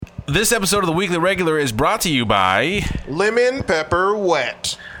This episode of the Weekly Regular is brought to you by Lemon Pepper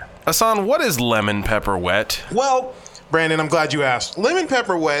Wet. Hassan, what is lemon pepper wet? Well, Brandon, I'm glad you asked. Lemon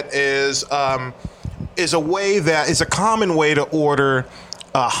Pepper Wet is a common way to order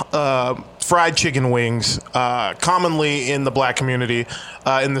fried chicken wings, commonly in the black community,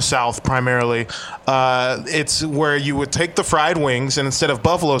 in the South primarily. It's where you would take the fried wings and instead of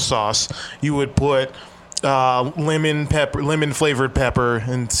buffalo sauce, you would put lemon flavored pepper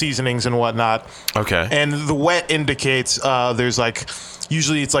and seasonings and whatnot. Okay. And the wet indicates there's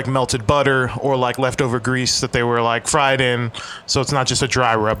usually it's like melted butter or like leftover grease that they were like fried in, so it's not just a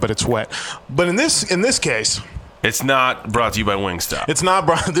dry rub, but it's wet. But in this case, it's not brought to you by Wingstop. it's not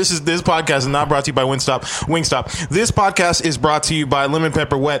brought. This podcast is not brought to you by Wingstop. This podcast is brought to you by Lemon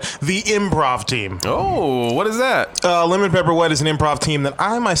Pepper Wet, the improv team. Oh, what is that? Lemon Pepper Wet is an improv team that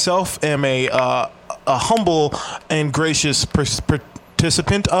I myself am a humble and gracious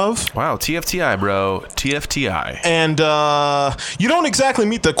participant of. Wow, TFTI, bro. TFTI. And you don't exactly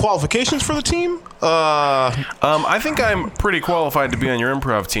meet the qualifications for the team. I think I'm pretty qualified to be on your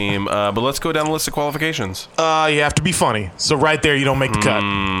improv team, but let's go down the list of qualifications. You have to be funny. So right there, you don't make the cut.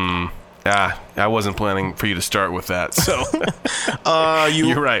 I wasn't planning for you to start with that, so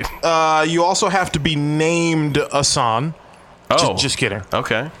you're right. You also have to be named Hassan. Oh. Just kidding.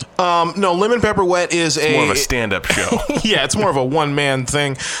 Okay. No, Lemon Pepper Wet is more of a stand-up show. Yeah, it's more of a one-man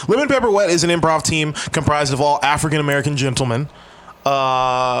thing. Lemon Pepper Wet is an improv team comprised of all African-American gentlemen,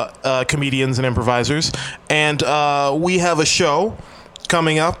 comedians and improvisers. And we have a show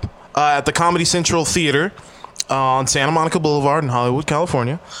coming up at the Comedy Central Theater on Santa Monica Boulevard in Hollywood,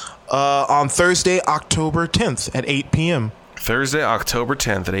 California, on Thursday, October 10th at 8 p.m. Thursday, October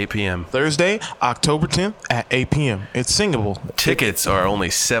 10th at 8 p.m. Thursday, October 10th at 8 p.m. It's singable. Tickets are only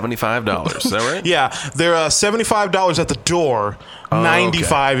 $75. Is that right? Yeah, they're $75 at the door,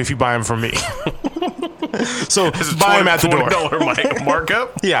 $95 if you buy them from me. So buy them at the door. $20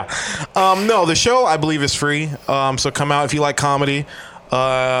 markup? Yeah. No, the show, I believe, is free. So come out if you like comedy.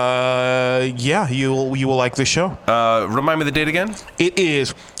 Yeah, you will like this show. Remind me the date again? It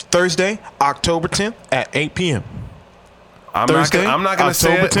is Thursday, October 10th at 8 p.m. I'm not going to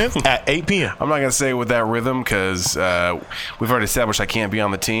say October it 10th at 8 p.m. I'm not going to say it with that rhythm because we've already established I can't be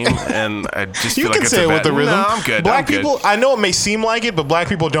on the team, and I just feel like it's say it with the rhythm. No, I'm good. Black people, I know it may seem like it, but black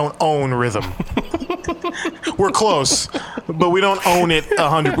people don't own rhythm. We're close, but we don't own it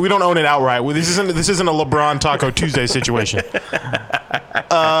 100. We don't own it outright. This isn't a LeBron Taco Tuesday situation.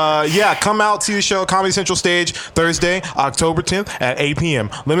 Yeah, come out, see the show, Comedy Central Stage, Thursday, October 10th at 8 p.m.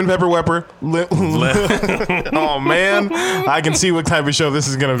 Lemon Pepper Wepper. Oh, man. I can see what type of show this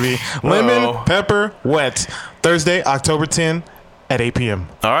is going to be. Lemon Pepper Wet. Thursday, October 10th at 8 p.m.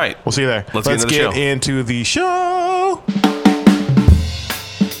 All right. We'll see you there. Let's get into the show.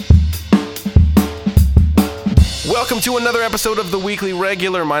 Welcome to another episode of the Weekly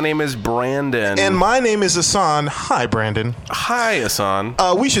Regular. My name is Brandon. And my name is Hassan. Hi, Brandon. Hi, Hassan.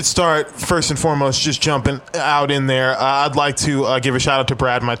 We should start, first and foremost, just jumping out in there. I'd like to give a shout-out to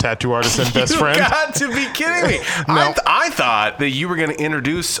Brad, my tattoo artist and best friend. You got to be kidding me. No. I thought that you were going to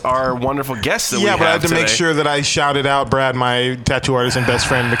introduce our wonderful guests that we have but I had to today. make sure that I shouted out Brad, my tattoo artist and best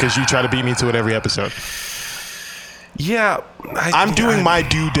friend, because you try to beat me to it every episode. Yeah. I'm doing my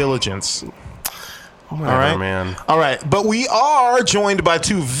due diligence. Whatever, all right, man. All right, but we are joined by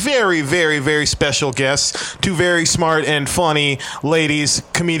two very, very, very special guests, two very smart and funny ladies,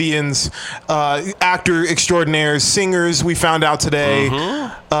 comedians, actor extraordinaires, singers. We found out today,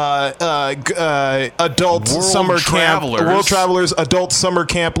 adult summer camp, world travelers, adult summer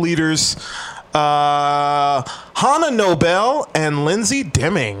camp leaders, Hana Nobel and Linsay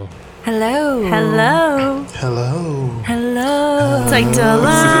Deming. Hello. Hello. It's like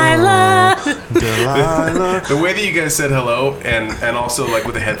Delilah. The way that you guys said hello and also like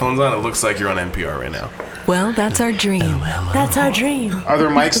with the headphones on, it looks like you're on NPR right now. Well, that's our dream. That's our dream. Are their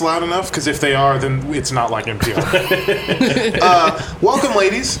mics loud enough? Because if they are, then it's not like NPR. Welcome,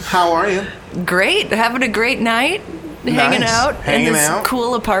 ladies. How are you? Great. Having a great night. Hanging out in this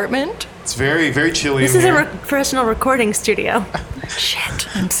cool apartment. It's very, very chilly This in is here. a professional recording studio. Shit.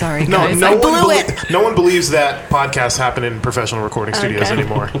 I'm sorry, guys. No I blew it. No one believes that podcasts happen in professional recording studios Okay.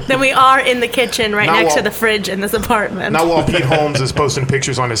 anymore. Then we are in the kitchen right Not next to while- the fridge in this apartment. Not while Pete Holmes is posting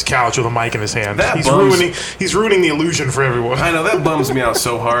pictures on his couch with a mic in his hand. That He's bums- ruining the illusion for everyone. I know, that bums me out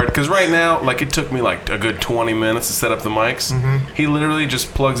so hard because right now, like, it took me like a good 20 minutes to set up the mics. He literally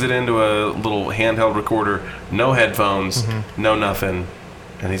just plugs it into a little handheld recorder, no headphones, no nothing,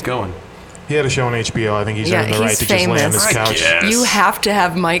 and he's going. He had a show on HBO. I think he's earned the right to just lay on his couch. You have to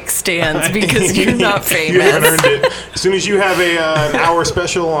have mic stands because you're not famous. You haven't earned it. As soon as you have an hour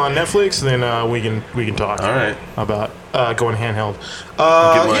special on Netflix, then we can talk. All right. About going handheld.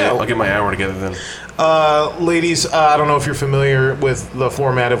 I'll get my hour together then. Ladies, I don't know if you're familiar with the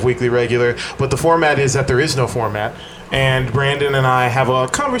format of Weekly Regular, but the format is that there is no format. And Brandon and I have a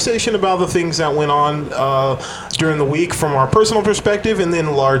conversation about the things that went on during the week from our personal perspective, and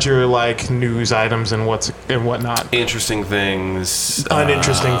then larger news items and whatnot. Interesting things,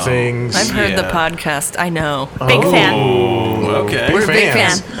 uninteresting things. I've heard the podcast. I know. Big fan. Okay, we're big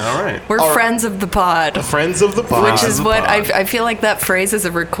fans. All right, we're friends of the pod. Friends of the pod, which is what I feel like that phrase is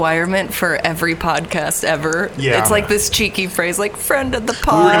a requirement for every podcast ever. Yeah, it's like this cheeky phrase, like friend of the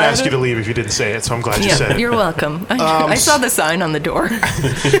pod. We were gonna ask you to leave if you didn't say it, so I'm glad you said it. You're welcome. I saw the sign on the door.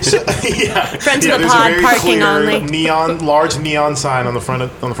 Friends of the pod, parking only. Large neon sign on the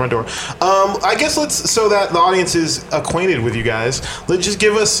front door. I guess so that the audience is acquainted with you guys. Let's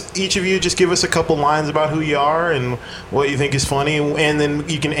just each of you give us a couple lines about who you are and what you think is funny, and then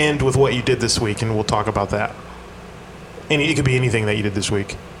you can end with what you did this week, and we'll talk about that. It could be anything that you did this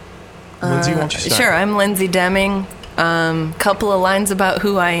week. Linsay, why don't you start? Sure, I'm Linsay Deming. Couple of lines about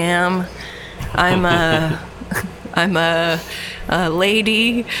who I am. I'm a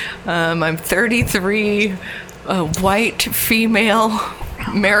lady. I'm 33, a white female.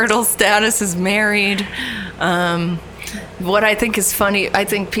 Marital status is married. What I think is funny, I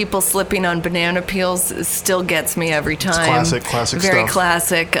think people slipping on banana peels still gets me every time. It's classic Very stuff.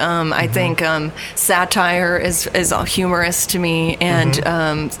 classic. I think satire is humorous to me,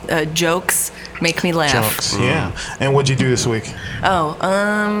 and jokes make me laugh. Jokes, yeah. And what'd you do this week?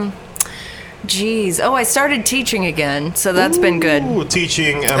 Geez. I started teaching again, so that's been good.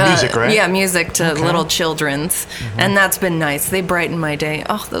 Teaching music, right? Yeah, music to little children's, and that's been nice. They brighten my day.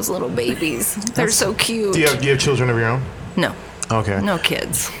 Oh, those little babies. They're so cute. Do you have children of your own? No. Okay. No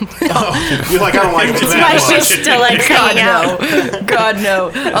kids. You're like, I don't like That's why she's still hanging out. No. God,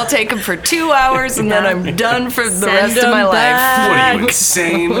 no. I'll take them for 2 hours, and then I'm done for the rest of my life. What are you,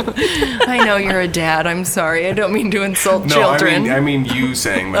 insane? I know you're a dad. I'm sorry. I don't mean to insult children. I mean you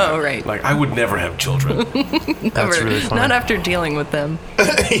saying that. Oh, right. Like, I would never have children. That's really funny. Not after dealing with them.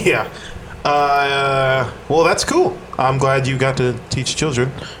 Yeah. Well, that's cool. I'm glad you got to teach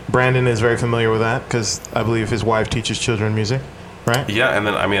children. Brandon is very familiar with that because I believe his wife teaches children music, right? Yeah, and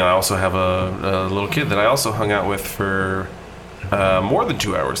then I also have a little kid that I also hung out with for more than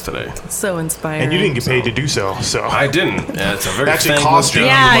 2 hours today. So inspiring. And you didn't get paid to do so. I didn't. Yeah, it's a very actually thankless cost you job.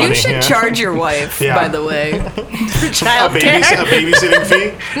 Yeah, money. you should charge your wife, by the way. For childcare. A babysitting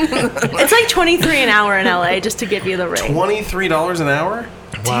fee? It's like $23 an hour in LA, just to give you the rate. $23 an hour?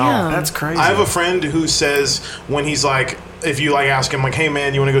 Wow. Damn. That's crazy. I have a friend who says when he's like, if you ask him hey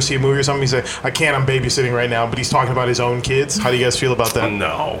man, you want to go see a movie or something? He says, I can't, I'm babysitting right now. But he's talking about his own kids. How do you guys feel about that?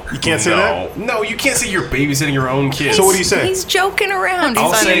 No. You can't say that? No, you can't say you're babysitting your own kids. So what do you say? He's joking around.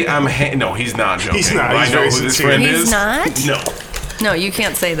 I'll say no, he's not joking. He's not. I He's know very who this sincere. friend He's is. not? No. No, you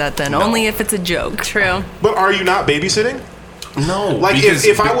can't say that then. Only if it's a joke. True. But are you not babysitting? No. Like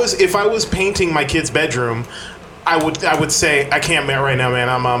if I was painting my kid's bedroom, I would say I can't right now, man.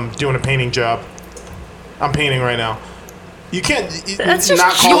 I'm doing a painting job. I'm painting right now. You can't. That's just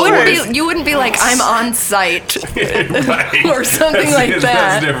not call it. You wouldn't be like, I'm on site Right. or something like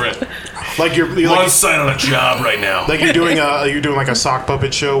that. That's different. Like you're On like, site on a job right now. like you're doing like a sock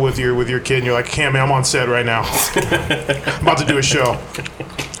puppet show with your kid, and you're like, "Can't, man, I'm on set right now. I'm about to do a show."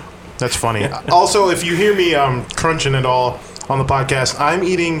 That's funny. Also, if you hear me crunching at all on the podcast, I'm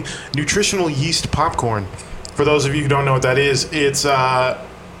eating nutritional yeast popcorn. For those of you who don't know what that is, it's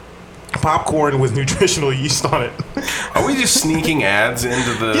popcorn with nutritional yeast on it. Are we just sneaking ads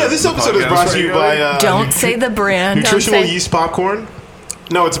into the? Yeah, this episode is podcast brought to you by. Don't say the brand. Nutritional yeast popcorn.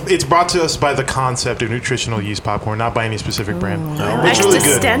 No, it's brought to us by the concept of nutritional yeast popcorn, not by any specific brand. It's really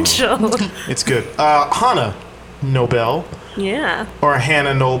good. Existential. It's good. Hana Nobel. Yeah. Or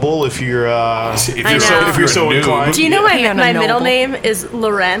Hana Noble if you're if you're so inclined. Do you know my Hana middle Noble. name is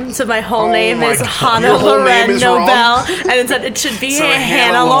Loren, so my whole name my is God. Hana Your whole name Loren is Nobel, wrong? and instead it should be So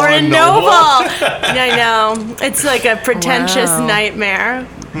Hannah Lauren Noble. I know. It's like a pretentious Wow. nightmare.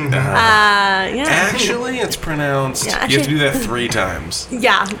 Yeah. Actually, it's pronounced. Yeah, you have to do that 3 times.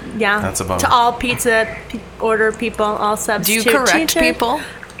 Yeah. That's a bummer. To all pizza order people, all Do substitute you correct teacher. people?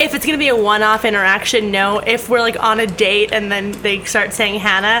 If it's going to be a one-off interaction, no. If we're like on a date and then they start saying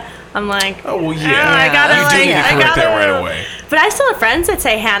Hannah, I'm like, Oh well, I yeah. gotta You do need to I correct gotta. that right away. But I still have friends that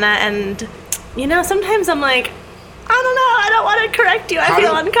say Hannah, and sometimes I'm like, I don't know, I don't want to correct you. I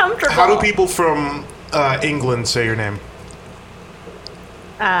feel uncomfortable. How do people from England say your name?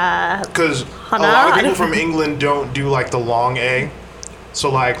 Because a Hana? lot of I people don't from know. England don't do like the long A. So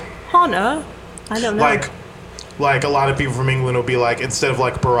like Hana? I don't know. like a lot of people from England will be like, instead of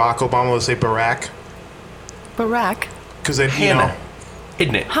like Barack Obama, they'll say Barack. Barack. Because they, you Hannah. know.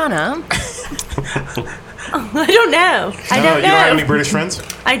 Isn't it? Hana. I don't know. I No, don't you don't have any know. British friends?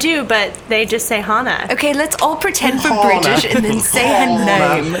 I do, but they just say Hana. Okay, let's all pretend we're Hana. British and then say her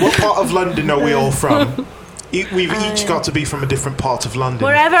name. What part of London are we all from? We've each got to be from a different part of London.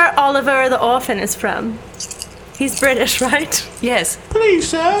 Wherever Oliver the orphan is from. He's British, right? Yes. Please,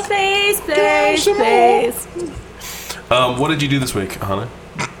 sir. Please, Give please, some please. What did you do this week, Hana?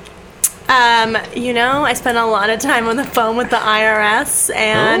 I spent a lot of time on the phone with the IRS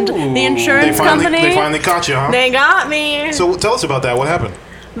and Ooh. the insurance They company. finally caught you, huh? They got me. So tell us about that. What happened?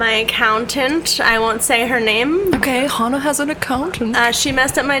 My accountant, I won't say her name. Okay, Hana has an accountant. She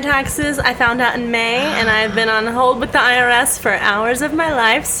messed up my taxes. I found out in May, and I've been on hold with the IRS for hours of my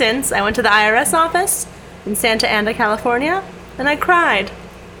life since I went to the IRS office in Santa Ana, California, and I cried.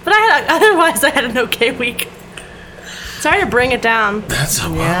 But otherwise, I had an okay week. Sorry to bring it down. That's a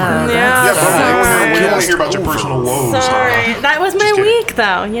bummer. Yeah. Yeah, Sorry. we don't want to hear about your personal woes. Sorry. That was my Just kidding. week, though,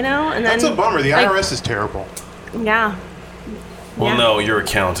 And then, That's a bummer. The like, IRS is terrible. Yeah. Well, Yeah. no, your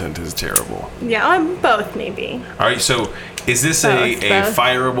accountant is terrible. Yeah, both, maybe. All right, so is this Both. a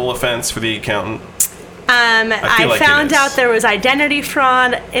fireable offense for the accountant? I like it found is. out there was identity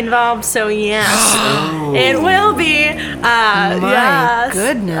fraud involved, so yes, it will be. Yes.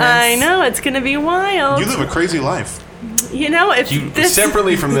 goodness. I know, it's going to be wild. You live a crazy life. If You this...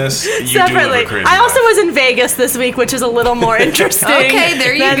 separately from this, you Separately. do live a crazy I also life. was in Vegas this week, which is a little more interesting. Okay,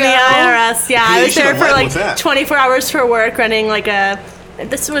 there you than go. the IRS. Yeah, Yeah, I you was there should've for led like with that. 24 hours for work, running like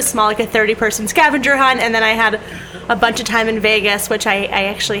this was small, like a 30-person scavenger hunt, and then I had a bunch of time in Vegas, which I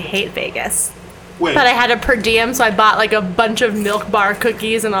actually hate Vegas. Wait. But I had a per diem, so I bought like a bunch of Milk Bar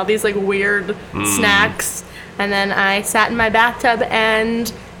cookies and all these like weird snacks. And then I sat in my bathtub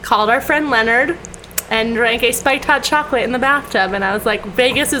and called our friend Leonard and drank a spiked hot chocolate in the bathtub. And I was like,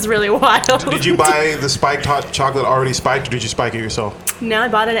 Vegas is really wild. Did you buy the spiked hot chocolate already spiked, or did you spike it yourself? No, I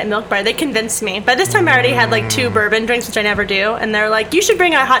bought it at Milk Bar. They convinced me. By this time, I already had like 2 bourbon drinks, which I never do. And they're like, you should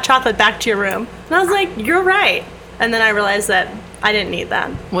bring a hot chocolate back to your room. And I was like, you're right. And then I realized that I didn't need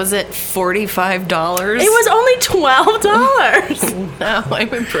that. Was it $45? It was only $12. Wow,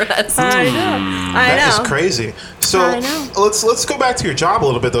 I'm impressed. I know. That is crazy. So I know. let's go back to your job a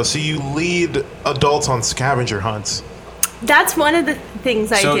little bit though. So you lead adults on scavenger hunts. That's one of the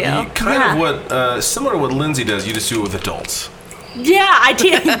things I So do. you kind of what similar to what Linsay does. You just do it with adults. Yeah,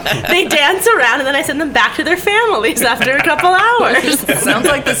 they dance around and then I send them back to their families after a couple hours. Sounds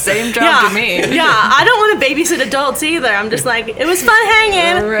like the same job to me. Yeah, I don't want to babysit adults either. I'm just like, it was fun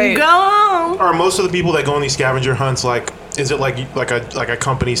hanging. All right. Go home. Are most of the people that go on these scavenger hunts like? Is it like a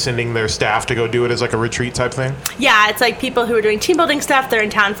company sending their staff to go do it as like a retreat type thing? Yeah, it's like people who are doing team building stuff. They're in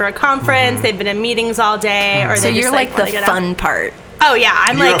town for a conference. They've been in meetings all day. Or So they you're just, like the wanna get out. fun part. Oh yeah,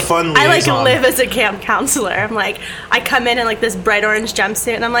 I'm You're like a fun I like liaison. live as a camp counselor. I'm like I come in like this bright orange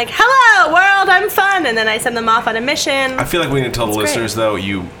jumpsuit and I'm like, hello world, I'm fun, and then I send them off on a mission. I feel like we need to tell the That's listeners though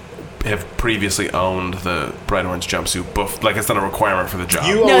you have previously owned the bright orange jumpsuit. Like it's not a requirement for the job.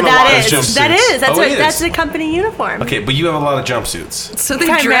 You No, own a lot that of is jumpsuits. that is that's Oh, what it is. that's the company uniform. Okay, but you have a lot of jumpsuits. So they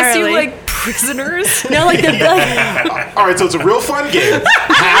dress you Primarily. like prisoners? No, like the All right, so it's a real fun game.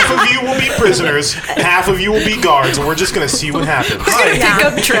 Half of you will be prisoners, half of you will be guards, and we're just gonna see what happens. Pick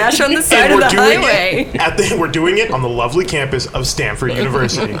up trash on the side And of the highway. we're doing it on the lovely campus of Stanford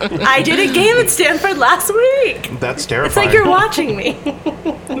University. I did a game at Stanford last week. That's It's terrifying. like you're watching me.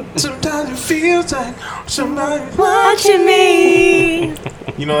 Sometimes it feels like somebody. Watching me.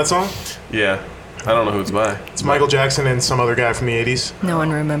 You know that song? Yeah, I don't know who it's by. It's Michael Jackson and some other guy from the '80s. No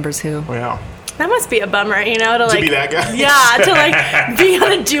one remembers who. Oh, yeah. That must be a bummer, to like be that guy? Yeah, to like be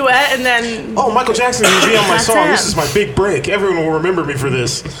on a duet and then Oh, Michael Jackson is be on my That's song. This him. is my big break. Everyone will remember me for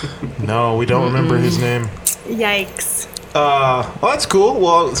this. No, we don't remember his name. yikes. Well, that's cool.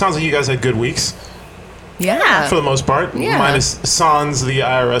 Well, it sounds like you guys had good weeks Yeah. for the most part. Yeah. Minus Sans, the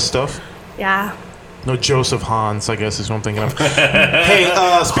IRS stuff. Yeah. No, Joseph Hans, I guess is what I'm thinking of. Hey,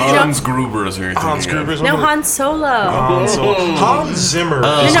 speaking Hans Gruber is who you're of Hans thinking of. Gruber's No, Han Solo. Hans Zimmer is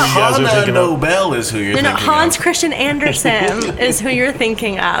who you guys are Hana thinking of. Nobel is who you're No, thinking Hans of. Christian Andersen is who you're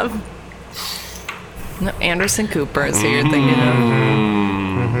thinking of. No, Anderson Cooper is who you're thinking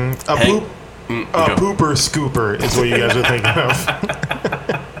of. A, Hank- poop, a go. pooper scooper is what you guys are thinking of.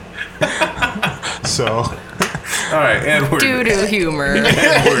 So, All right, Edward. Doo-doo humor.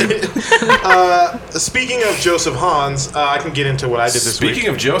 Edward. Speaking of Joseph Hans, I can get into what I did this week. Speaking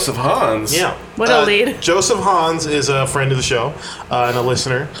of Joseph Hans. Yeah. What a lead. Joseph Hans is a friend of the show and a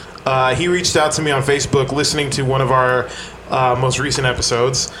listener. He reached out to me on Facebook listening to one of our most recent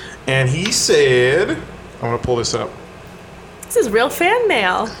episodes, and he said, I'm going to pull this up. This is real fan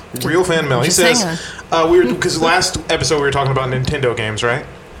mail. Real fan mail. He Just says, because last episode we were talking about Nintendo games, right?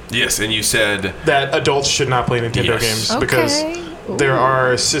 Yes, and you said That adults should not play Nintendo Yes. games because there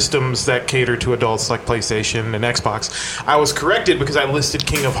are systems that cater to adults like PlayStation and Xbox. I was corrected because I listed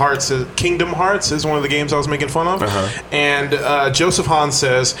Kingdom Hearts as one of the games I was making fun of. And Joseph Hahn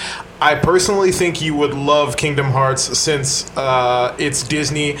says, I personally think you would love Kingdom Hearts since it's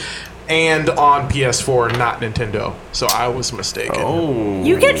Disney and on PS4, not Nintendo. So I was mistaken. Oh.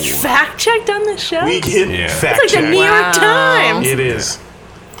 You get fact checked on the show? We get fact It's like the New York Times. It is.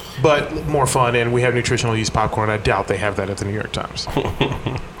 But more fun, and we have nutritional yeast popcorn. I doubt they have that at the New York Times.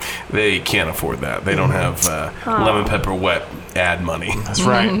 They can't afford that. They don't have lemon pepper wet ad money. That's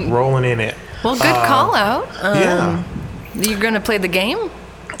right. Rolling in it. Well, good call out. Yeah. You're going to play the game?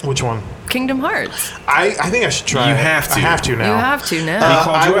 Which one? Kingdom Hearts. I think I should try You it. have to. I have to now. You have to now. He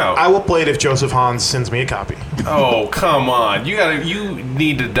called you out. I will play it if Joseph Hans sends me a copy. Oh, come on. You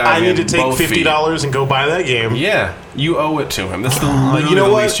need to dive I in need to take both feet. $50 and go buy that game. Yeah, you owe it to him. That's literally You know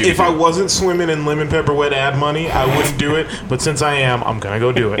the what? least you If can I do. wasn't swimming in lemon pepper wet ad money, I wouldn't do it. But since I am, I'm going to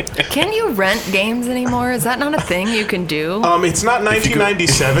go do it. Can you rent games anymore? Is that not a thing you can do? It's not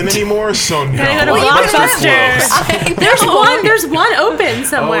 1997 anymore, so no. Gotta go to Well, you can Blockbuster. There's one open Oh,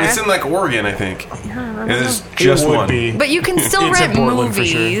 somewhere. it's in like Oregon, I think. There's It just would one. be. But you can still It's in rent Portland for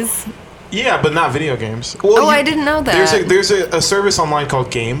sure. movies. Yeah, but not video games. Well, Oh, I didn't know that. There's a service online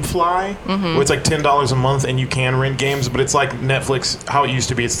called GameFly, where it's like $10 a month, and you can rent games. But it's like Netflix, how it used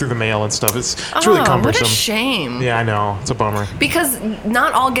to be. It's through the mail and stuff. It's really What cumbersome. a shame. Yeah, I know. It's a bummer. Because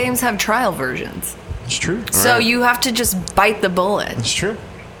not all games have trial versions. It's true. So you have to just bite the bullet. It's true.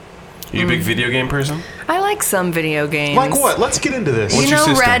 You a big video game person? I like some video games. Like what? Let's get into this. You What's your know,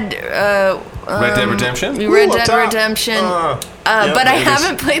 system? Red Dead Redemption? Red Ooh, up Dead top. Redemption. Yep, But I it is.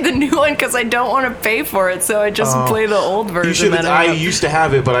 haven't played the new one because I don't want to pay for it, so I just play the old You version. should. That I have. used to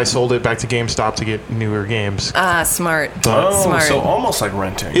have it, but I sold it back to GameStop to get newer games. Smart. Oh, Smart. so almost like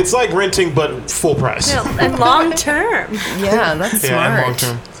renting. It's like renting, but full price. And long term. Yeah, that's Yeah, and smart. long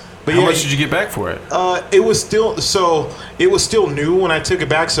term. But How yeah, much did you get back for it? it was still new when I took it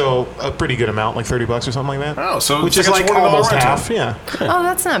back, so a pretty good amount, like $30 or something like that. Oh, so which it's is like a like $20 almost rental. half. Yeah, Oh,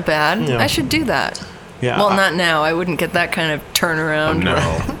 that's not bad. Yeah. I should do that. yeah. Well, not now. I wouldn't get that kind of turnaround. No.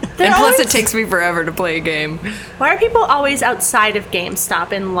 And plus, it takes me forever to play a game. Why are people always outside of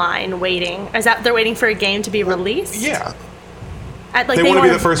GameStop in line waiting? Is that they're waiting for a game to be released? Yeah, Like they want to be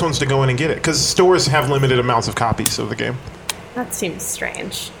the first ones to go in and get it because stores have limited amounts of copies of the game. That seems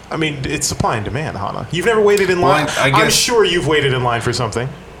strange. I mean, it's supply and demand, Hana. You've never waited in line. I guess- I'm sure you've waited in line for something.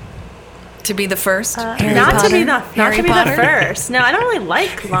 To be the first? Not to be the first. No, I don't really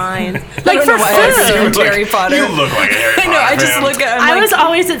like line. Like don't for know why I food. assumed Harry Potter. You look like a Harry Potter I know. I just fan. look at. I was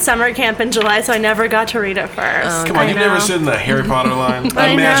always at summer camp in July, so I never got to read it first. Come on, you've never stood in the Harry Potter line, a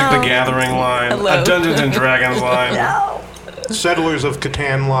Magic know. the Gathering line, Hello. a Dungeons and Dragons line. No. Settlers of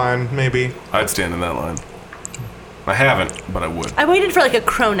Catan line, maybe. I'd stand in that line. I haven't, but I would. I waited for like a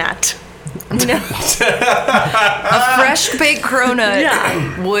cronut. You know? A fresh baked cronut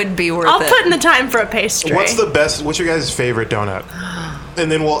Yeah. would be worth I'll it. put in the time for a pastry. What's your guys' favorite donut?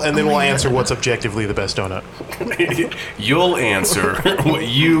 And then we'll answer what's objectively the best donut. You'll answer what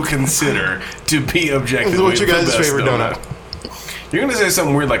you consider to be objectively What's your the guys' best favorite donut? You're gonna say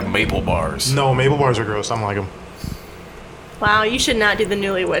something weird like maple bars. No, maple bars are gross. I don't like them. Wow, you should not do the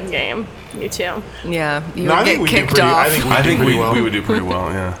newlywed game. You too. Yeah, you No, I would think get we do kicked pretty. off. I think we I do think pretty well. we would do pretty well.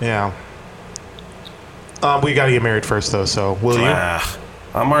 Yeah. Yeah. We got to get married first, though. So will you?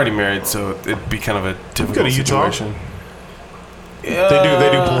 I'm already married, so it'd be kind of a Go difficult to Utah? situation. They do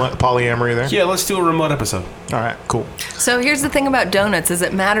polyamory there. Yeah, let's do a remote episode. All right, cool. So here's the thing about donuts: is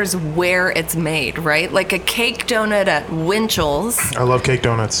it matters where it's made, right? Like a cake donut at Winchell's. I love cake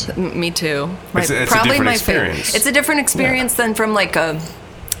donuts. Me too. It's a different experience. It's a different experience than from like a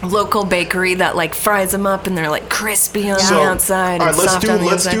local bakery that like fries them up and they're like crispy on the outside all and right, soft on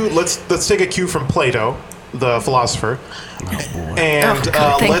the inside. let's take a cue from Plato, the philosopher, and Oh,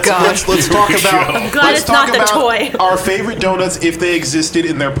 God, thank God. let's talk about. I'm glad let's it's not talk the about toy. Our favorite donuts if they existed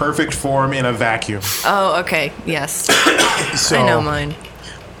in their perfect form in a vacuum. Oh, okay. Yes, So I know mine.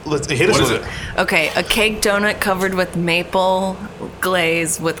 Let's hit us What with is it. it? Okay, a cake donut covered with maple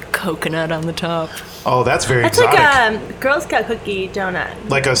glaze with coconut on the top. Oh, that's very That's exotic. like a Girl Scout cookie donut.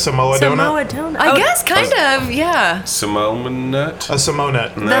 Like a Samoa Samoa donut? donut. I Oh, guess, kind of, yeah. Samoan nut? A Samoa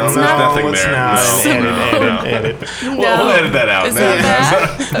nut. No, That's there's not- nothing let's there. not. No. Edit. We'll edit that out. Is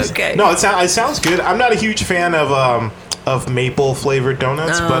that bad? Okay. No, it sounds good. I'm not a huge fan of maple flavored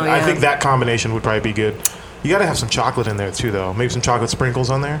donuts, Oh, but I yeah. think that combination would probably be good. You got to have some chocolate in there too, though. Maybe some chocolate sprinkles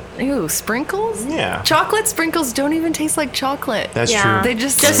on there. Ew, sprinkles? Yeah. Chocolate sprinkles don't even taste like chocolate. That's Yeah. true. They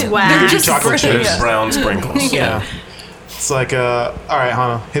just whack. they're They're just chocolate chips. There's yeah. brown sprinkles. Yeah. It's like, all right,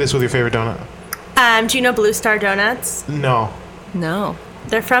 Hana, hit us with your favorite donut. Do you know Blue Star Donuts? No. No.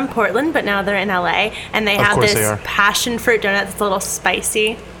 They're from Portland, but now they're in LA, and they have course this they are. passion fruit donut that's a little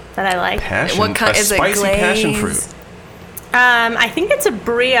spicy that I like. Passion. What kind- a is it spicy passion glazed? fruit. I think it's a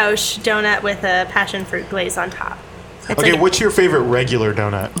brioche donut with a passion fruit glaze on top. It's Okay, like, what's your favorite regular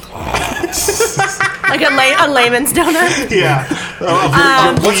donut? like a layman's donut. Yeah.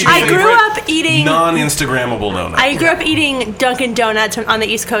 What's your I grew favorite up eating. non-Instagrammable donut? I grew up eating Dunkin' Donuts on the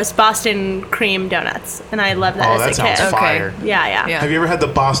East Coast, Boston cream donuts, and I love that Oh, as that a sounds kid. Okay. fire. Yeah. Yeah. Have you ever had the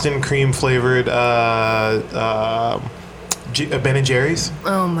Boston cream flavored Ben and Jerry's?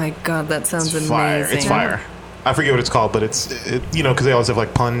 Oh my god, that sounds amazing. Fire. It's fire. I forget what it's called, but it's because they always have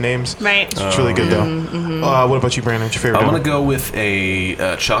like pun names. Right. It's really good though. What about you, Brandon? What's your favorite? I'm donut? gonna go with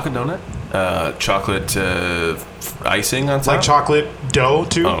a chocolate donut, chocolate icing on top. Like chocolate dough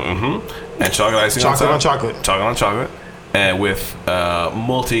too. And chocolate icing Chocolate on on top. chocolate. Chocolate on chocolate. And with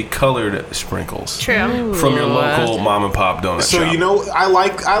multicolored sprinkles. True. From your local mom and pop donut So shop. you know, I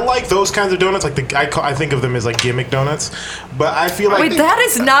like those kinds of donuts. Like I think of them as like gimmick donuts, but I feel like Wait, that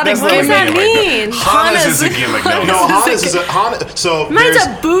is not a That's What not does gimmick. that mean? Hana's is a Hana's- gimmick donut. no, This Hana's is is a Hana. So Mine's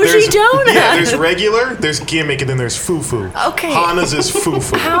there's- a bougie there's- donut. Yeah, there's regular, there's gimmick, and then there's foo-foo. Okay. Hana's is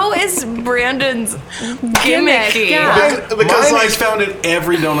foo-foo. How is Brandon's gimmicky? yeah. Because Mine like is found at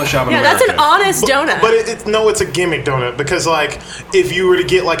every donut shop in Yeah, America. that's an honest donut. But it's a gimmick donut because like if you were to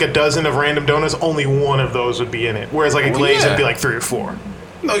get like a dozen of random donuts, only one of those would be in it. Whereas like a glaze, yeah. it'd be like 3 or 4.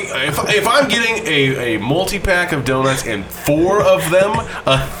 No, if I'm getting a multi-pack of donuts and 4 of them,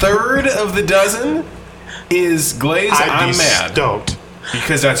 a third of the dozen is glazed, I'd I'm be mad. stoked.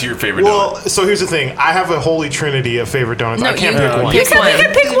 Because that's your favorite Well, donut. so here's the thing: I have a holy trinity of favorite donuts. No, I can't you- pick one. pick you one.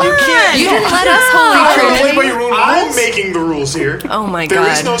 can pick one. You didn't let us I holy don't play by trinity. your own I'm rules. making the rules here. Oh my There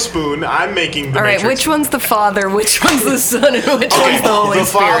is God. no spoon. I'm making the All right, matrix. which one's the Father, which one's the Son, and which Okay, one's the Holy the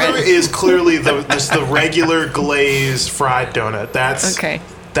Spirit? Father is clearly the regular glazed fried donut. That's Okay.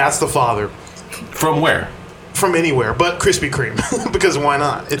 That's the Father From where? from anywhere, but Krispy Kreme because why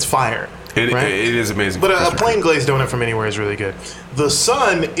not? It's fire. It right? is amazing. But a plain glazed donut from anywhere is really good. The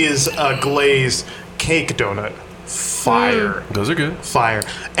Sun is a glazed cake donut. Fire. Those are good. Fire.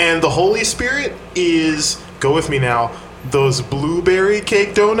 And the Holy Spirit is, go with me now, those blueberry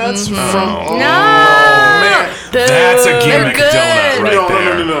cake donuts from. No. Man. That's a gimmick good. donut right No,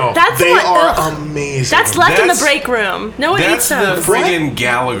 there. no. That's they what- are ugh. amazing. That's left in the That's- break room. No one eats That's the those. friggin'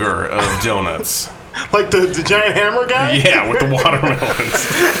 Gallagher of donuts. like the giant hammer guy? Yeah, with the watermelons.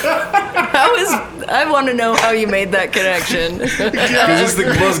 I want to know how you made that connection. Because it's the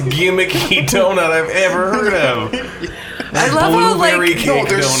most gimmicky donut I've ever heard of. I love how, Blueberry like, cake No,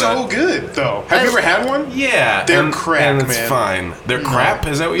 they're donut. so good, though. Have you ever had one? Yeah, They're and, crack, and it's man. fine. They're crap.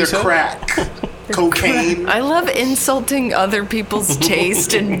 Is that what you They're said? crack. Cocaine. I love insulting other people's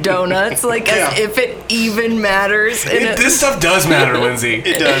taste in donuts, like as Yeah. if it even matters. And This stuff does matter, Lindsay.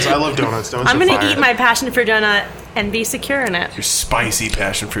 It does. I love donuts. Donuts I'm are gonna fire. eat my passion fruit donut and be secure in it. Your spicy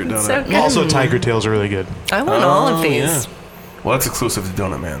passion fruit donut. So good. Also, Tiger Tails are really good. I want all of Oh, these. yeah. Well, that's exclusive to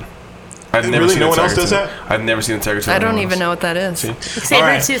Donut Man. I've never Really? seen No a one else Tiger does Tail. that? I've never seen a Tiger Tail. I don't anywhere even else. know what that is. Saber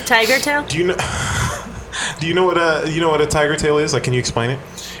Alright. tooth tiger tail. Do you know? Do you know what a tiger tail is? Like, can you explain it?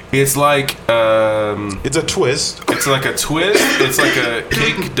 It's like It's a twist. it's like a twist. It's like a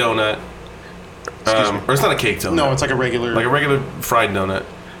cake donut. Or it's not a cake donut. No, it's like a regular. like a regular fried donut.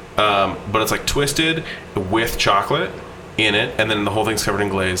 But it's like twisted with chocolate in it, and then the whole thing's covered in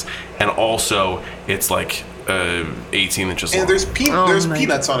glaze. And also, it's like 18 inches long. and there's Oh my-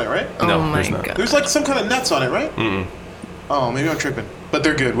 peanuts on it, right? No, oh my there's not. god. There's like some kind of nuts on it, right? Oh, maybe I'm tripping. But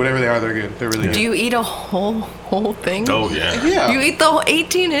they're good. Whatever they are, they're good. They're really good. Do you eat a whole thing? Oh yeah. Yeah. You eat the whole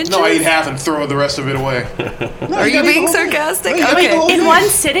 18 inches? No, I eat half and throw the rest of it away. No, Are you gotta eat being the whole thing. sarcastic? No, you gotta Okay. eat the whole In thing. one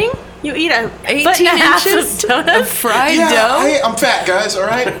sitting, you eat a 18 foot and a half of inches donut. of fried Yeah, dough? I'm fat, guys. All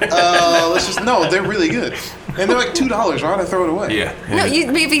right. Let's just no. They're really good. And they're like $2. Why would I throw it away? Yeah. No, you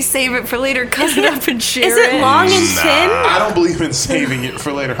maybe save it for later, cut it up and share Is it long and thin? I don't believe in saving it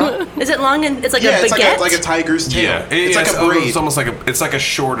for later. Huh? Is it long and it's like Yeah, a it's baguette? like a tiger's tail. Yeah, it's like a braid. It's almost like it's like a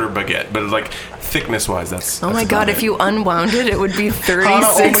shorter baguette, but like thickness-wise, that's. Oh my god, if you unwound it, it would be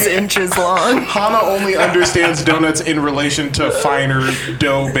 36 only- inches long. Hana only understands donuts in relation to finer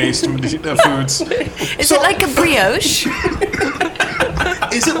dough-based foods. Is it like a brioche?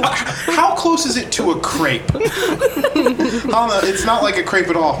 Is it? How close is it to a crepe? Hana, it's not like a crepe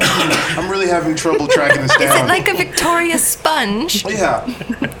at all. I'm really having trouble tracking this down. Is it like a Victoria sponge? Yeah.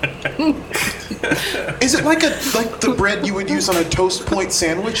 Is it like the bread you would use on a toast point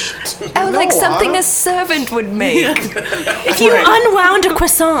sandwich? Oh, No, like something Hana. a servant would make. If you unwound a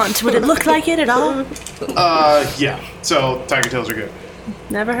croissant, would it look like it at all? Yeah. So Tiger Tails are good.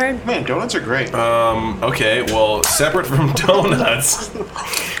 Never heard. Man, donuts are great. Okay, well, separate from donuts, do you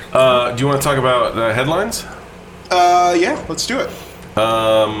want to talk about headlines? Yeah, let's do it.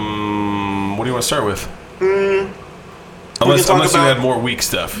 What do you want to start with? Unless talk you about- had more weak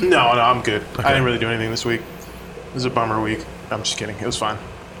stuff. No, I'm good. I didn't really do anything this week. It was a bummer week. I'm just kidding. It was fine.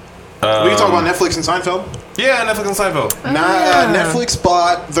 We can talk about Netflix and Seinfeld. Yeah, Netflix and Seinfeld. Netflix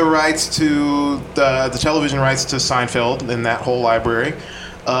bought the rights to the television rights to Seinfeld and that whole library,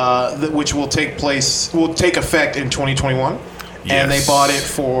 which will take effect in 2021. And they Yes. bought it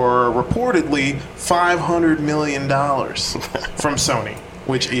for reportedly $500 million from Sony,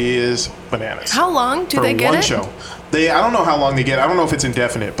 which is bananas. How long do for they get one it? show. I don't know how long they get. I don't know if it's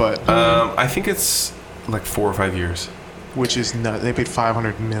indefinite, but I think it's like 4 or 5 years. which is nuts. They paid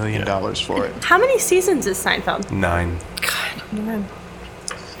 $500 million for it. How many seasons is Seinfeld? 9.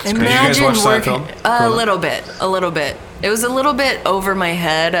 Imagine guys watch working Seinfeld? a little bit. It was a little bit over my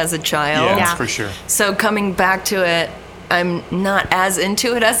head as a child. Yeah, for sure. So coming back to it, I'm not as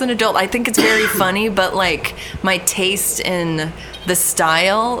into it as an adult. I think it's very funny, but like my taste in the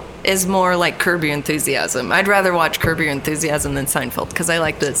style is more like Curb Your Enthusiasm. I'd rather watch Curb Your Enthusiasm than Seinfeld because I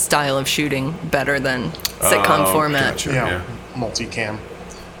like the style of shooting better than sitcom format. Gotcha. Yeah, multicam.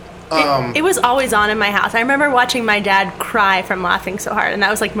 It was always on in my house. I remember watching my dad cry from laughing so hard, and that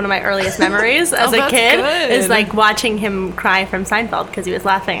was like one of my earliest memories as a that's kid. good. Is like watching him cry from Seinfeld because he was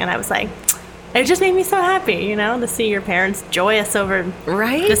laughing, and I was like, it just made me so happy, to see your parents joyous over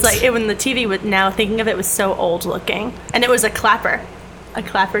Right? just like it when the TV was now thinking of it was so old looking, and it was a clapper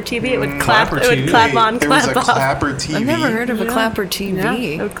TV. It would clap. Clapper It would TV. clap on, There clap was a off. clapper TV. I've never heard of a Yeah. clapper Yeah,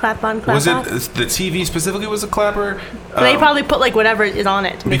 TV. it would clap on, clap Was it off. the TV specifically was a clapper? They probably put like whatever is on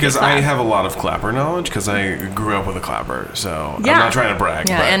it to make Because it clap. I have a lot of clapper knowledge because I grew up with a clapper, so Yeah. I'm not trying to brag.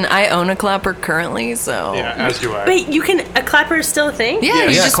 Yeah, but and I own a clapper currently, so Yeah, as do I. Wait, a clapper is still a thing? yeah,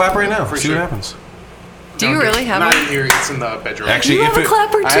 you yeah, just clap right now. For See sure. what happens. do you really have Not one? in here. It's in the bedroom. Actually, You if have a it,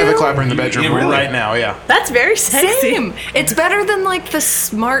 clapper too? I have a clapper in the bedroom Yeah, really? right now. Yeah. That's very sexy. Same. It's better than like the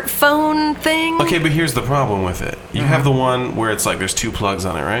smartphone thing. Okay, but here's the problem with it. You have the one where it's like there's 2 plugs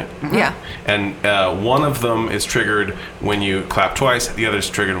on it, right? Yeah. And one of them is triggered when you clap twice. The other is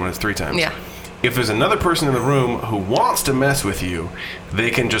triggered when it's 3 times. Yeah. If there's another person in the room who wants to mess with you,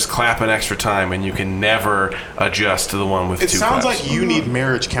 they can just clap an extra time, and you can never adjust to the one with It 2 sounds claps. like you need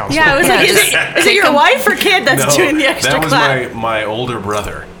marriage counseling. Yeah, I was like, is it your wife or kid that's No, doing the extra that was clap? my older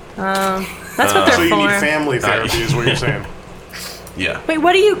brother. That's what they're So you for. need family therapy, is what you're saying. Yeah. Wait,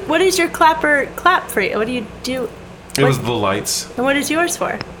 what is your clapper clap for you? What do you do? It was the lights. And what is yours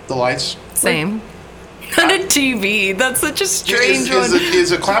for? The lights. Same. On a TV. That's such a strange one.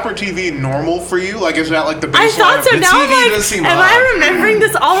 Is a clapper TV normal for you? Like, is that like the baseline? I thought so. The Now TV I'm like, does seem am odd. I remembering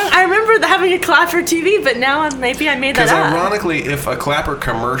this all? I remember having a clapper TV, but now maybe I made that Because up. ironically, if a clapper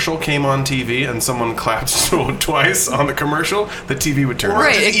commercial came on TV and someone clapped twice on the commercial, the TV would turn Or on.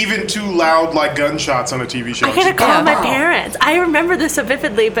 Right. just even too loud, like gunshots on a TV show. I gotta call Yeah. my parents. I remember this so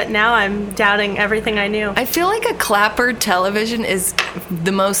vividly, but now I'm doubting everything I knew. I feel like a clapper television is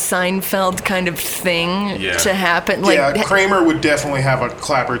the most Seinfeld kind of thing Yeah. to happen. Like, Yeah, Kramer would definitely have a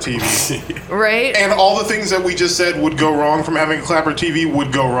clapper TV. right? And all the things that we just said would go wrong from having a clapper TV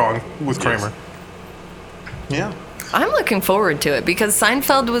would go wrong with Kramer. Yeah. I'm looking forward to it because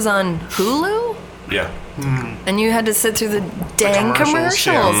Seinfeld was on Hulu Yeah. and you had to sit through the dang commercials,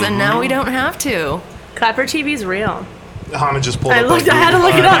 commercials, yeah. and now we don't have to. Clapper TV's real. Hana just pulled I up. looked. I had to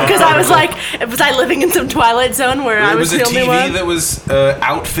look it up because I was like, was I living in some Twilight Zone where I It was was a the only TV one? that was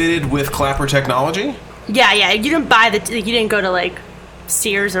outfitted with clapper technology. Yeah. You didn't buy you didn't go to like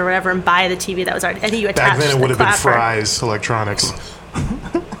Sears or whatever and buy the TV that was already. I think you attached Back then, it the would have been clapper. Fry's Electronics.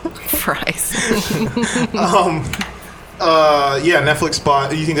 Fries. Yeah, Netflix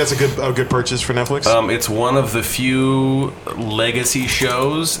bought. You think that's a good purchase for Netflix? It's one of the few legacy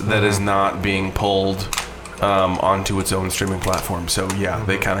shows that is not being pulled onto its own streaming platform. So yeah,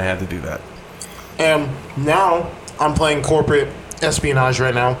 they kind of had to do that. And now I'm playing corporate espionage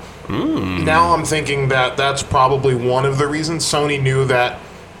right now. Now I'm thinking that that's probably one of the reasons Sony knew that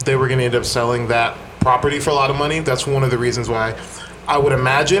they were going to end up selling that property for a lot of money. That's one of the reasons why I would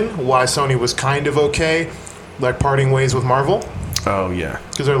imagine why Sony was kind of okay, like parting ways with Marvel. Oh yeah,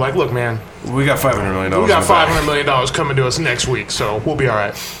 Because they're like, look, man, we got $500 million. we got $500 million coming to us next week, so we'll be all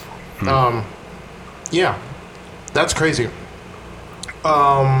right. Yeah, that's crazy.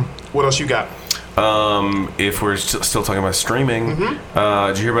 What else you got? If we're still talking about streaming,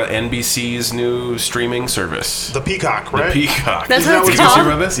 did you hear about NBC's new streaming service? The Peacock, right? The Peacock. That's Isn't that what what it's Did you hear called?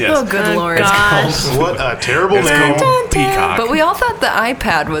 about this? Yes. Oh, good lord. Gosh. What a terrible It's name. called Peacock. But we all thought the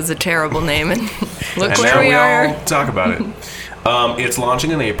iPad was a terrible name, and look And where now we we are. all talk about it. It's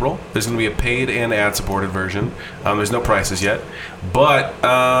launching in April. There's going to be a paid and ad-supported version. There's no prices yet. But,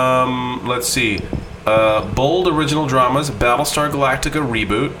 let's see. Bold original dramas, Battlestar Galactica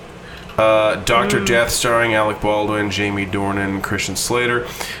reboot. Dr. Death starring Alec Baldwin, Jamie Dornan, Christian Slater.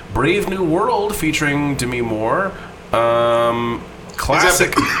 Brave New World featuring Demi Moore.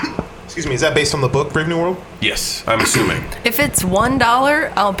 Classic. Excuse me, is that based on the book Brave New World? Yes, I'm assuming. If it's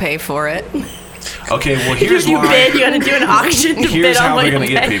 $1, I'll pay for it. Okay, well, here's You why. bid, you got to do an auction to Here's bid on how what they're you going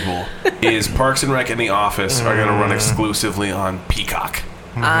to get pay. people: is Parks and Rec and The Office are going to run exclusively on Peacock.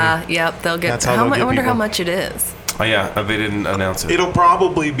 Yep, they'll get. That's how they'll I get wonder how people. much it is. Oh yeah, they didn't announce it. It'll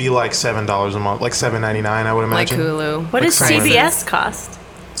probably be like $7 a month, like $7.99, I would Like imagine. Hulu. What does Like CBS cost?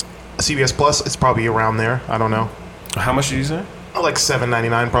 CBS Plus, it's probably around there. I don't know. How much did you say? Like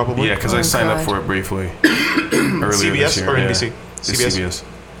 $7.99 probably. Yeah, because I Oh, signed up God. for it briefly earlier this CBS year. or yeah. NBC? It's CBS. CBS.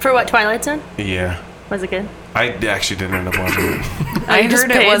 For what, Twilight Zone? Yeah, Was it good? I actually didn't end up watching it. I you just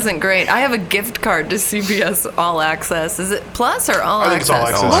heard it paid. wasn't great. I have a gift card to CBS All Access. Is it Plus or All I think Access?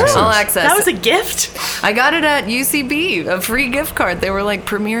 it's All Access. All All Access. Access. That was a gift? I got it at UCB, a free gift card. They were like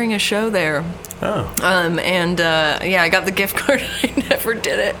premiering a show there. Oh, I got the gift card. I never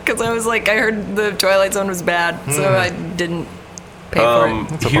did it because I was like, I heard the Twilight Zone was bad, so I didn't pay for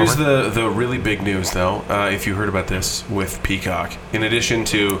it. a here's bummer. the really big news, though. If you heard about this with Peacock, in addition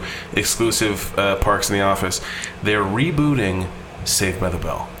to exclusive Parks and The Office, they're rebooting Saved by the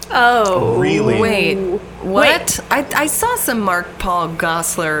Bell. Oh. Really? Wait, what? I saw some Mark Paul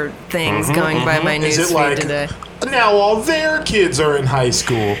Gosselaar things going by my Is it newsfeed like, today. now all their kids are in high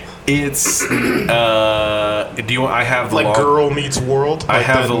school? It's do you? I have the Like log. Girl Meets World? I Like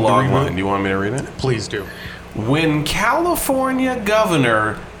have the log reboot? line. Do you want me to read it? Please do. When California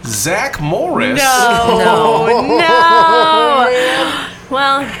Governor Zach Morris No. No.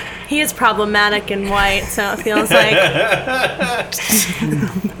 Well, he is problematic and white, so it feels like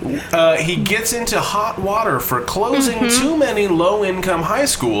he gets into hot water for closing too many low-income high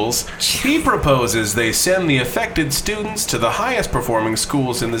schools, he proposes they send the affected students to the highest performing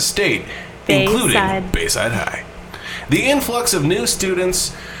schools in the state, including Bayside. Bayside High. The influx of new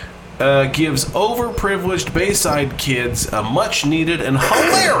students gives overprivileged Bayside kids a much-needed and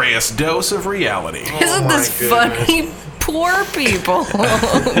hilarious dose of reality. Isn't my this goodness. funny? Poor people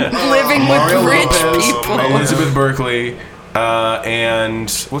living Mario with rich Lopez, people. Elizabeth Berkley, and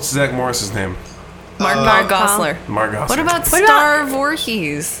what's Zach Morris's name? Mark Gosselaar. Mark Gosselaar. What about What Star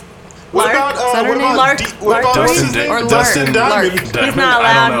Voorhees? What Lark? about, Is that her what name? about, Lark? what about Lark? what's his Dustin name? Or Dustin Lark. Diamond. Lark. he's I not don't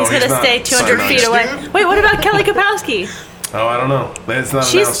allowed. know. He's going to not stay 200 signed feet on. away. Wait, what about Kelly Kapowski? Oh, I don't know. It's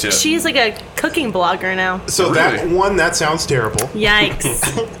not announced yet. She's like a cooking blogger now. So Really? that sounds terrible.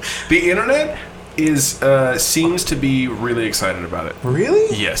 Yikes. The internet seems to be really excited about it.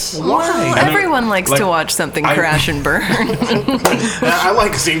 Really? Yes. Well, I mean, everyone likes like, to watch something I- crash and burn. I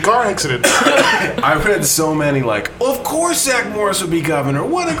like seeing car accidents. I've read so many like, of course Zach Morris would be governor.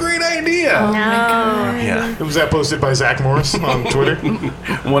 What a great idea. No. Yeah. Was that posted by Zach Morris on Twitter?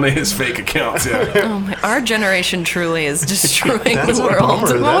 One of his fake accounts, yeah. Our generation truly is destroying That's the a world.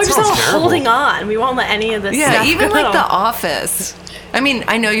 bummer. Well, we're That just all sounds terrible. holding on. We won't let any of this Yeah, stuff even go. like The Office. I mean,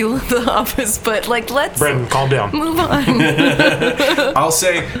 I know you love The Office, but like, let's Brendan, calm down. move on. I'll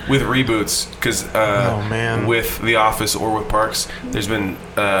say with reboots, because man. with The Office or with Parks, there's been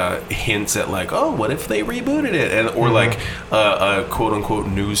hints at like, oh, what if they rebooted it? And or like a quote-unquote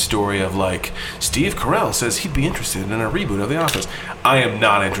news story of like, Steve Carell says he'd be interested in a reboot of The Office. I am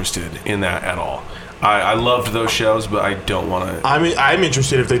not interested in that at all. I loved those shows, but I don't want to. I'm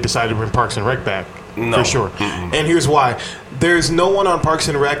interested if they decide to bring Parks and Rec back. No. For sure. And here's why. There's no one on Parks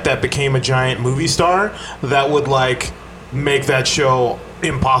and Rec that became a giant movie star that would like make that show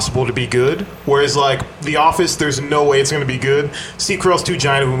impossible to be good. Whereas like The Office, there's no way it's going to be good. Steve Carell's too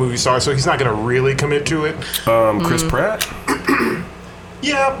giant of a movie star, so he's not going to really commit to it. Chris Pratt?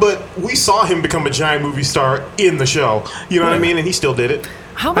 Yeah, but we saw him become a giant movie star in the show. You know what I mean? And he still did it.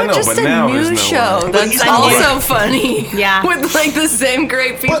 How about know, just but a now there's new no show way. that's he's also funny? Yeah. With like the same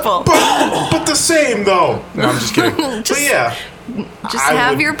great people. But the same, though. No, I'm just kidding. But yeah. Just I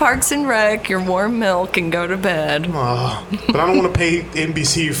have would- your Parks and Rec, your warm milk, and go to bed. But I don't want to pay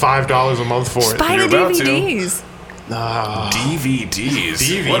NBC $5 a month for it. Buy the You're about to. DVDs.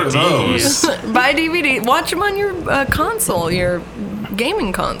 DVDs. What are those? Buy DVD. Watch them on your console, your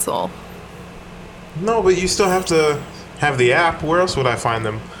gaming console. No, but you still have to have the app. Where else would I find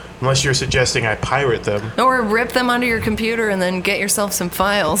them? Unless you're suggesting I pirate them. Or rip them onto your computer and then get yourself some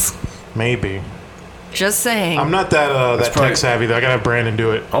files. Maybe. Just saying. I'm not that probably- tech savvy, though. I gotta have Brandon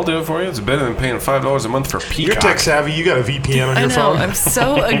do it. I'll do it for you. It's better than paying $5 a month for Peacock. You're tech savvy. You got a VPN on I your know. phone. I'm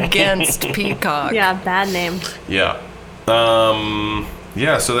so against Peacock. Yeah, bad name. Yeah.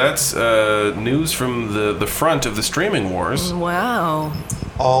 Yeah, so that's news from the front of the streaming wars. Wow.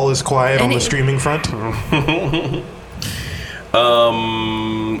 All is quiet on Any- the streaming front.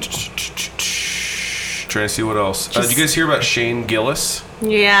 Trying to see what else. Did you guys hear about Shane Gillis?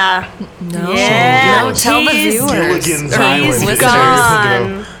 Yeah. No. Yeah. No, tell the He's- viewers. Gilligan's Or Island. listeners. Is that what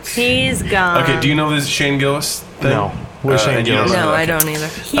you're Gone. He's gone. Okay, do you know this Shane Gillis thing? No. Where's Shane and you don't Gillis? know No, that? I don't either.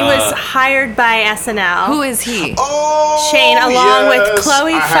 He was hired by SNL. Who is he? Oh, Shane, along with yes.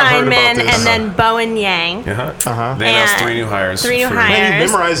 Chloe I have heard about Feynman this. and then Bowen Yang. Uh-huh. They announced And 3 new hires. three new for- hires. Man, you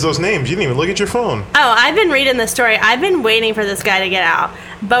memorized those names. You didn't even look at your phone. Oh, I've been reading the story. I've been waiting for this guy to get out.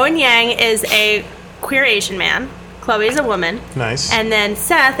 Bowen Yang is a queer Asian man. Chloe is a woman. Nice. And then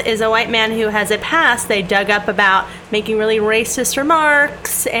Seth is a white man who has a past they dug up about making really racist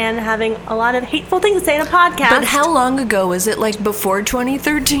remarks and having a lot of hateful things to say in a podcast. But how long ago was it? Like before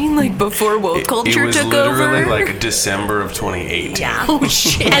 2013? Like before woke culture it was took literally over? like December of 2018. Yeah. Oh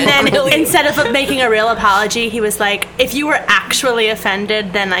shit! And then instead of making a real apology, he was like, if you were actually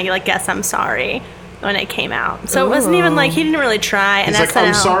offended, then I guess I'm sorry when it came out. So it wasn't even like he didn't really try. And He's like, SNL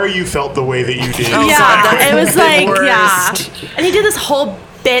I'm sorry you felt the way that you did. Oh, Yeah, God, that's it was the like, worst. yeah. And he did this whole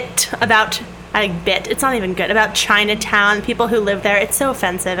bit about, it's not even good, about Chinatown, people who live there. It's so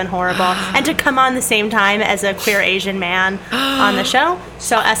offensive and horrible. And to come on the same time as a queer Asian man on the show.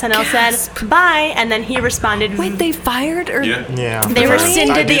 So SNL said, bye. And then he responded, Wait, they fired or? Yeah. Yeah. they I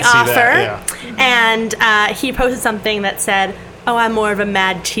rescinded did the see offer. that, yeah. And he posted something that said, oh, I'm more of a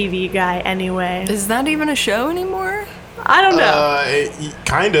Mad TV guy anyway. Is that even a show anymore? I don't know.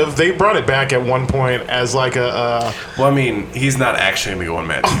 Kind of. They brought it back at one point as like a. Well, I mean, he's not actually going to go on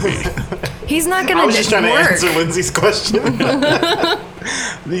Mad TV. He's not I gonna was just trying to work. answer Lindsay's question.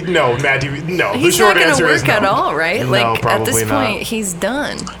 No, Matt TV. No, the He's short not gonna answer is work no. at all, right? No, Like at probably this not. point, he's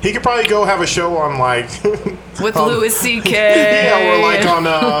done He could probably go have a show on like. with Louis C.K. Yeah, or like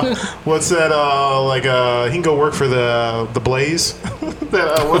on what's that? He can go work for the Blaze.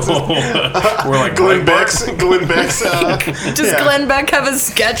 What's his, We're like Glenn Breitbart? Beck's. Glenn Beck's. Does yeah. Glenn Beck have a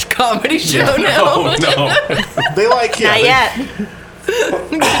sketch comedy show now? Oh, no. They like yeah. Not they- yet.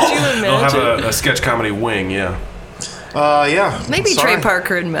 Could you They'll have imagine? a sketch comedy wing, yeah. Yeah. Maybe Sorry. Trey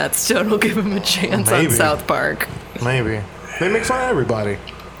Parker and Matt Stone will give him a chance on Maybe. South Park. Maybe they make fun of everybody.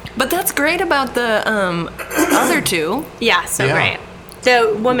 But that's great about the other two. Yeah, so Yeah. great.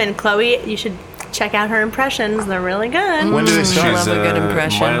 The woman, Chloe, you should check out her impressions. They're really good. When do they start? Love a good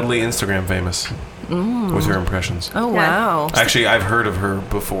impression. Mildly Instagram famous with her impressions. Oh, Yeah. wow. Actually, I've heard of her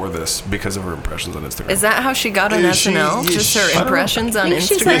before this because of her impressions on Instagram. Is that how she got on Is she- SNL? is Just she- I her don't know. impressions on I think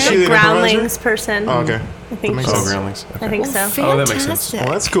she's Instagram? like Is she a an Groundlings person. Oh, okay. I think makes so. Oh, Groundlings. Okay. I think Well, so. Oh, that makes sense. Well,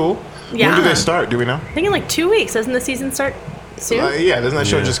 that's cool. When Yeah. do they start? Do we know? I think in like 2 weeks. Doesn't the season start soon? Yeah, doesn't that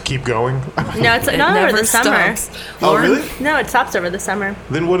show Yeah. just keep going? No, it's It not over never the summer. stops. Oh, Lauren? really? No, it stops over the summer.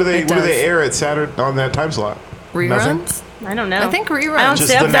 Then what do they It what do they does. air at Saturday on that time slot? Nothing? Reruns? I don't know. I think reruns. I don't Just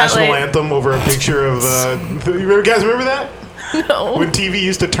stay the up that national late. anthem over a picture of you guys remember that? No. When TV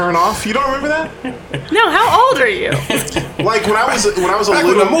used to turn off? You don't remember that? No, how old are you? Like when I was a Back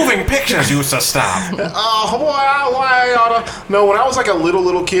when little the moving pictures used to stop. why oughta. No, when I was like a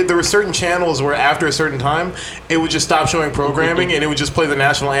little kid, there were certain channels where after a certain time, it would just stop showing programming and it would just play the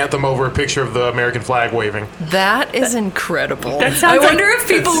national anthem over a picture of the American flag waving. That is incredible. I sounds like- wonder if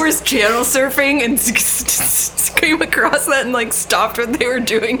people were channel surfing and came across that and like stopped what they were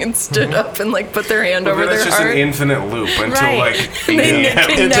doing and stood up and like put their hand over But that's their just heart. an infinite loop until Right. like 8 They- a.m.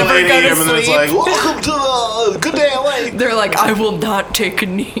 they Until never 8 go to a.m. and then it's sleep. like, welcome to the Good Day LA. They're like, I will not take a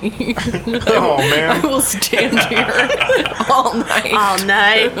knee. Oh, I man. will stand here all night. All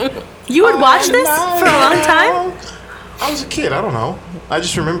night. You would watch this for a long time? I was a kid. I don't know. I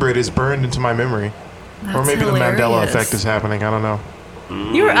just remember it is burned into my memory. Or That's maybe the Mandela hilarious. effect is happening. I don't know.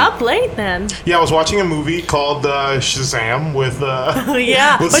 You were up late then. Yeah, I was watching a movie called Shazam with Oh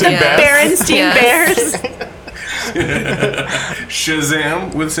yeah, with with the Sinbad. Berenstein Bears.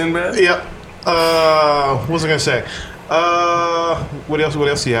 Shazam with Sinbad? Yep. What was I gonna say? What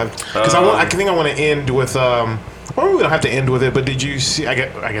else do you have? Because I think I want to end with. Well, we don't have to end with it, but did you see? I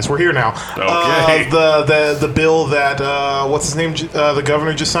guess we're here now. Okay. The bill that what's his name? The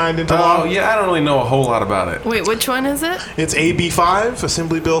governor just signed into law. Oh, yeah, I don't really know a whole lot about it. Wait, which one is it? It's AB 5,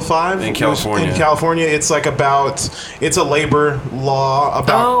 Assembly Bill 5 In California. In California, it's like it's a labor law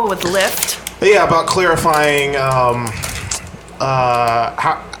about. Oh, with Lyft. Yeah, about clarifying how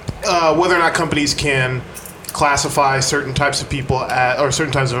whether or not companies can classify certain types of people or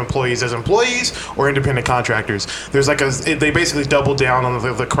certain types of employees as employees or independent contractors. There's they basically double down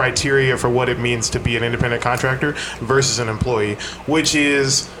on the criteria for what it means to be an independent contractor versus an employee, which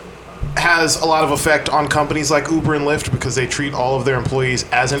has a lot of effect on companies like Uber and Lyft because they treat all of their employees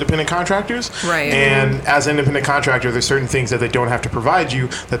as independent contractors. Right. And as an independent contractor, there's certain things that they don't have to provide you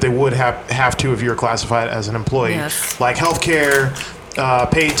that they would have to if you're classified as an employee. Yes. Like healthcare,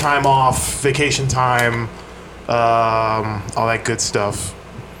 paid time off, vacation time, all that good stuff,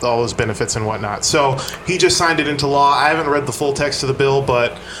 all those benefits and whatnot. So he just signed it into law. I haven't read the full text of the bill,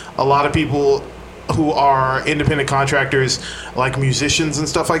 but a lot of people who are independent contractors, like musicians and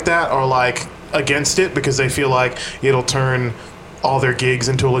stuff like that, are like against it because they feel like it'll turn all their gigs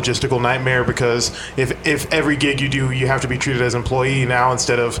into a logistical nightmare, because if every gig you do, you have to be treated as an employee now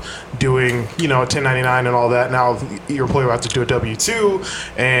instead of doing, 1099 and all that. Now your employer will have to do a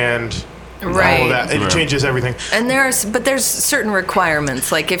W-2 and all of that. It changes everything. And there's certain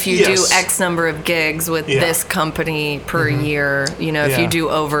requirements, like if you do X number of gigs with this company per year, if you do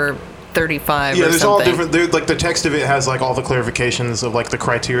over 35 or there's something. all different. Like the text of it has like all the clarifications of like the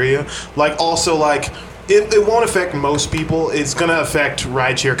criteria. Like also like it won't affect most people. It's going to affect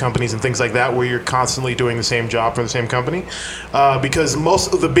rideshare companies and things like that where you're constantly doing the same job for the same company. Because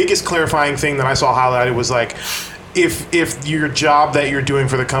the biggest clarifying thing that I saw highlighted was like if your job that you're doing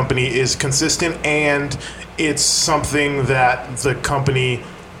for the company is consistent and it's something that the company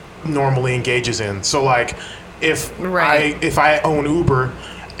normally engages in. So like if I own Uber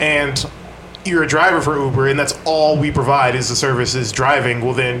and you're a driver for Uber and that's all we provide is the service is driving,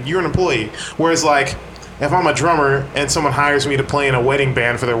 well then you're an employee. Whereas like if I'm a drummer and someone hires me to play in a wedding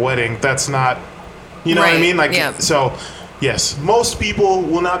band for their wedding, that's not, what I mean? Like, so yes, most people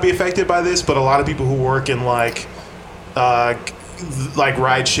will not be affected by this, but a lot of people who work in like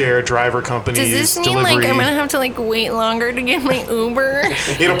rideshare driver companies, does this mean delivery, like I'm gonna have to like wait longer to get my Uber?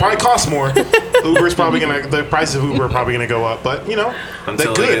 It'll probably cost more. Uber's probably the prices of Uber are probably gonna go up, but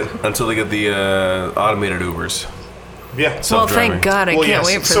until they get the automated Ubers. Yeah. Well, thank God, I can't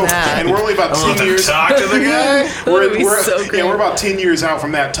wait for that. And we're only about 10 years. Talk to the guy. We're about 10 years out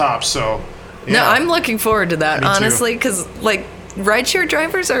from that top. So. Yeah. No, I'm looking forward to that, Me too. honestly, because like rideshare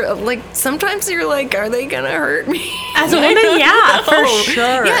drivers are like sometimes you're like, are they gonna hurt me? As a woman, yeah, for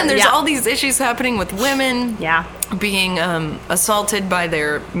sure. Yeah, and there's all these issues happening with women. Yeah. Being assaulted by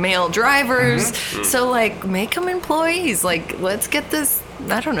their male drivers. Mm-hmm. So like, make them employees. Like, let's get this.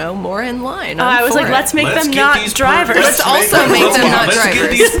 I don't know, more in line. I was like, let's make them not drivers. Let's also make them not drivers. Let's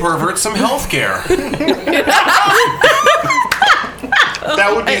give these perverts some health care.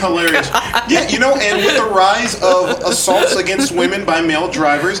 That would be hilarious. Yeah, and with the rise of assaults against women by male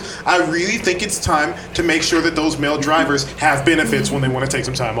drivers, I really think it's time to make sure that those male drivers have benefits when they want to take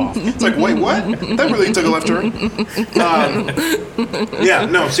some time off. It's like, wait, what? That really took a left turn. Yeah,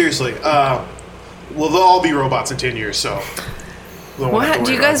 no, seriously. Well, they'll all be robots in 10 years, so... What?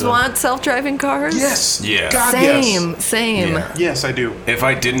 Do you guys want self-driving cars? Yes. Yeah. God, Same. Yeah. Yes, I do. If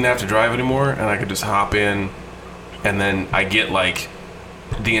I didn't have to drive anymore and I could just hop in and then I get like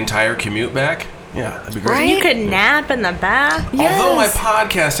the entire commute back, yeah, that'd be great. Right? You could nap in the back. Yes. Although my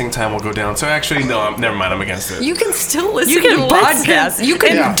podcasting time will go down, so actually, no, never mind, I'm against it. You can still listen You can to podcasts. You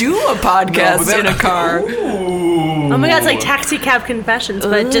can do a podcast in a car. Oh my God, it's like Taxi Cab Confessions,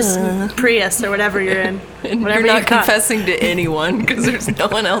 but just Prius or whatever you're in. And whatever you're not you got. confessing to anyone because there's no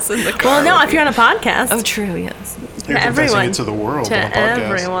one else in the car. Well, no, if you're on a podcast. Oh, true, yes. You're confessing it to the world To on a podcast.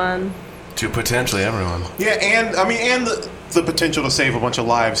 everyone. To potentially everyone. Yeah, and the potential to save a bunch of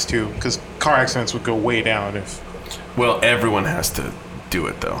lives too, because car accidents would go way down if. Well, everyone has to do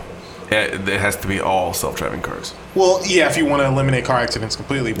it though. It has to be all self-driving cars. Well, yeah, if you want to eliminate car accidents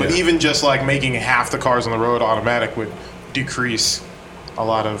completely, but Yeah. even just like making half the cars on the road automatic would decrease a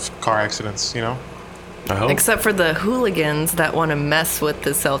lot of car accidents. I hope. Except for the hooligans that want to mess with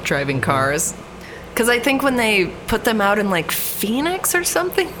the self-driving cars. Because I think when they put them out in like Phoenix or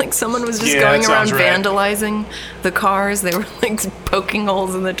something, like someone was just Yeah, going that around sounds right. vandalizing the cars. They were like poking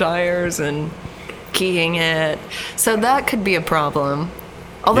holes in the tires and keying it. So that could be a problem.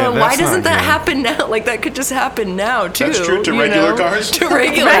 Although, Yeah, why that's doesn't not that good. happen now? Like, that could just happen now, too. That's true, to you regular know? cars? To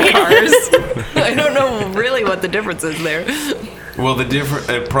regular cars. I don't know really what the difference is there. Well, the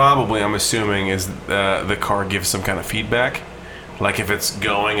different probably, I'm assuming, is the car gives some kind of feedback. Like if it's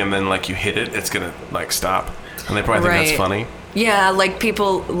going and then like you hit it, it's gonna like stop, and they probably think that's funny. Yeah, like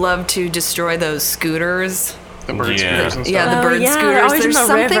people love to destroy those scooters. The bird Yeah. scooters and stuff. Yeah, the Oh, bird yeah, scooters. always in There's the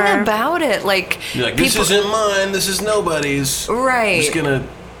something river. about it. Like, You're like, this isn't mine. This is nobody's. Right. I'm just gonna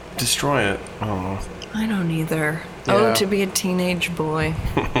destroy it. I don't know. I don't either. Yeah. Oh, to be a teenage boy.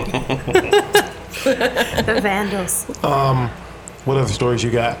 The vandals. What other stories you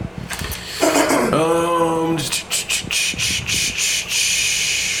got?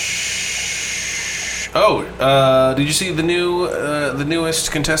 Did you see the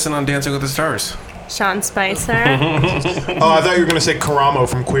newest contestant on Dancing with the Stars? Sean Spicer. Oh, I thought you were going to say Karamo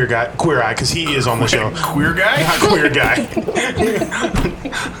from Queer Eye, because he is on the show. Queer guy? Not Queer Guy.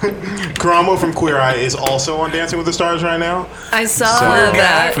 Karamo from Queer Eye is also on Dancing with the Stars right now. I saw Guy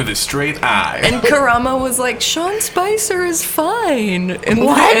that. with a straight eye. And Karamo was like, Sean Spicer is fine. And,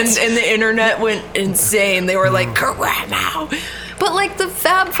 What? And the internet went insane. They were like, Karamo. But like the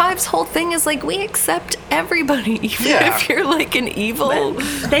Fab Five's whole thing is like, we accept everybody, even Yeah. if you're like an evil.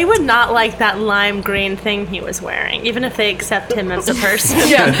 They would not like that lime green thing he was wearing, even if they accept him as a person.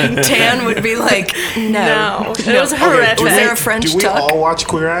 Yeah, Tan would be like, no. It was horrific. do Was we- there a French Do we tuck? all watch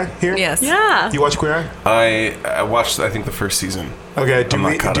Queer Eye here? Yes. Yeah. You watch Queer Eye? I watched, I think, the first season. Okay. I'm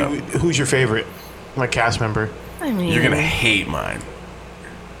not caught up. Who's your favorite, like, cast member? I mean, You're gonna hate mine.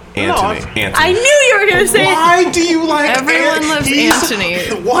 No, Anthony. I knew you were going to say Why do you like Everyone loves Anthony.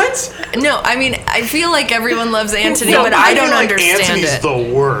 What? No, I mean, I feel like everyone loves Anthony, No, but I don't feel like understand Anthony's it.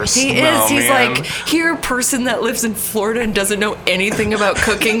 the worst. He No, is. He's man. like, you're a person that lives in Florida and doesn't know anything about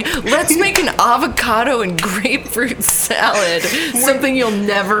cooking. Let's make an avocado and grapefruit salad. Something you'll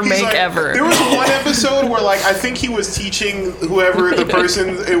never He's make like- ever. There was one episode where, like, I think he was teaching whoever the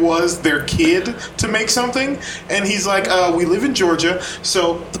person it was, their kid, to make something, and he's like, "We live in Georgia,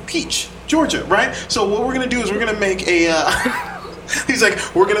 so the peach, Georgia, right? So what we're gonna do is we're gonna make a." He's like,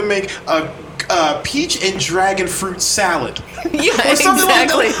 "We're gonna make a peach and dragon fruit salad." Yeah, Or something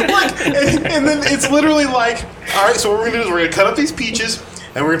exactly. like that. and then it's literally like, all right, so what we're gonna do is we're gonna cut up these peaches.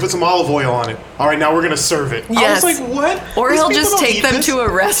 And we're gonna put some olive oil on it. All right, now we're gonna serve it. Yes. I was like, what? Or These he'll people just don't take eat them this? to a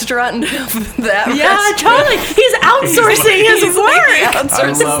restaurant and have that Yeah, restaurant. totally. He's outsourcing his He's like, work. he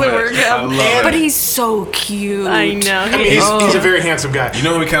outsources I love the it. work. I love it. But he's so cute. I know. I mean, he's a very handsome guy. You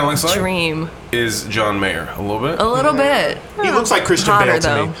know who he kind of looks like? Dream. Is John Mayer. A little bit. A little bit. He looks like Christian Hotter, Bale to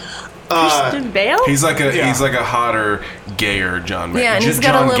though. me. Christian Bale? He's like a Yeah. he's like a hotter, gayer John Mayer. Yeah, and he's Just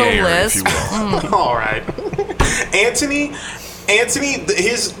got a John little Gayer, lisp. if you will. All right, Anthony,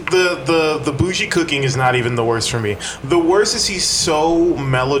 the bougie cooking is not even the worst for me. The worst is he's so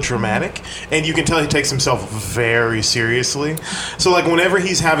melodramatic, and you can tell he takes himself very seriously. So like whenever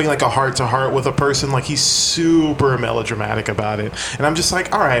he's having like a heart to heart with a person, like he's super melodramatic about it, and I'm just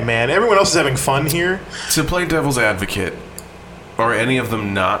like, all right, man. Everyone else is having fun here. To play devil's advocate, are any of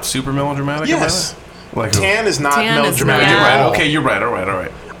them not super melodramatic? Yes. About it? Like who? Tan is not Tan is melodramatic not. at Right. all. Okay, you're right. All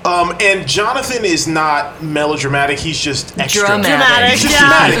right. And Jonathan is not melodramatic. He's just extra. Dramatic. He's just Yeah.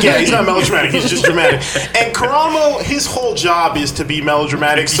 dramatic. Yeah, he's not melodramatic. He's just dramatic. And Karamo, his whole job is to be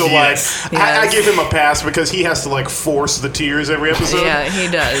melodramatic. So Yes. like, I Yes. give him a pass because he has to like force the tears every episode. Yeah,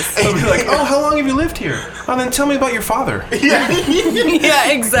 he does. I'll be like, oh, how long have you lived here? Oh, then tell me about your father. Yeah. Yeah,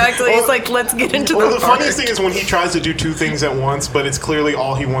 exactly. It's Well- like, let's get into Well, the the funniest thing is when he tries to do two things at once, but it's clearly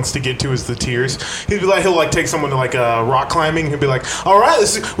all he wants to get to is the tears. He'll like take someone to like rock climbing. He'll be like, "All right,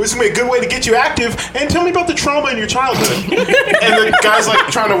 this is gonna be a good way to get you active, and tell me about the trauma in your childhood." And the guy's like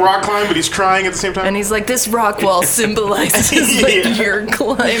trying to rock climb, but he's crying at the same time. And he's like, this rock wall symbolizes like Yeah. your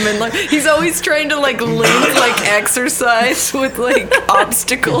climbing. Like he's always trying to like link like exercise with like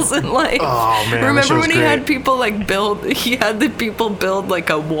obstacles in life. Oh, man, that Remember show's when he great. had people like build? He had the people build like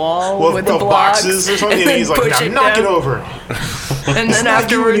a wall Well, with blocks boxes or something, and then he's like, push "Now it knock it down. over." And then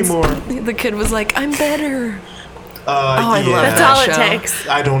not you afterwards, anymore. the kid was like, "I'm better." I love That's that all it show. takes.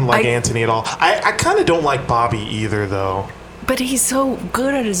 I don't like I- Anthony at all. I kind of don't like Bobby either, though. But he's so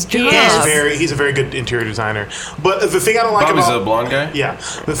good at his job. is. He's a very good interior designer. But the thing I don't like Bobby's about a blonde guy? Yeah.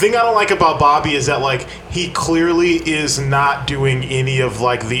 The thing I don't like about Bobby is that, like, he clearly is not doing any of,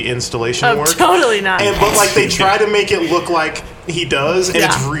 like, the installation Oh, work. totally not. But, like, they try to make it look like he does, and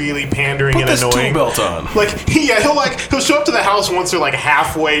it's really pandering Put and this annoying. tool belt on. Like he'll show up to the house once they're like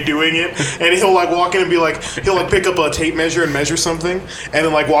halfway doing it, and he'll like walk in and be like, he'll like pick up a tape measure and measure something, and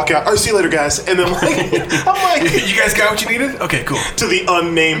then like walk out. All right, see you later, guys. And then like I'm like, You guys got what you needed? Okay, cool. to the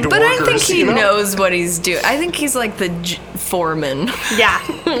unnamed But workers. I think he you know? knows what he's doing. I think he's like the foreman. Yeah.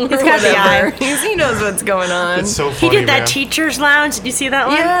 He's or got the eye. whatever. He knows what's going on. It's so He funny. did that man. teacher's lounge. Did you see that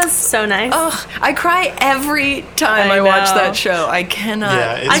one? Yes. So nice. Ugh, I cry every time I I watch know. that show. I cannot.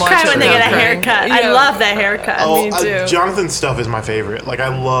 Yeah, it's- I watch cry it when they without get a crying. haircut. I Yeah. love that haircut. Oh, Me too. Jonathan's stuff is my favorite. Like I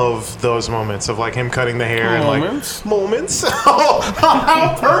love those moments of like him cutting the hair and like moments. Oh,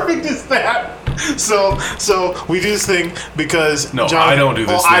 how perfect is that? So we do this thing because No, I don't do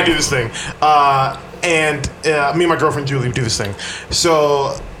this I thing. do this thing, and me and my girlfriend Julie do this thing.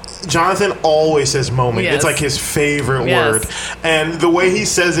 So Jonathan always says moment. Yes. It's like his favorite Yes. word. And the way he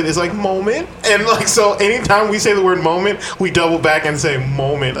says it is like moment. And like so anytime we say the word moment, we double back and say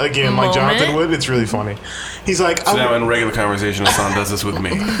moment again like Jonathan Moment? would. It's really funny. He's like So now in regular conversation, Hassan does this with me.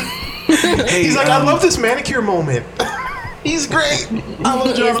 Hey, he's like, I love this manicure moment. He's great. I love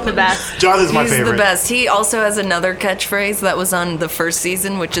He is Jonathan. the best. Jonathan's my He's favorite. the best. He also has another catchphrase that was on the first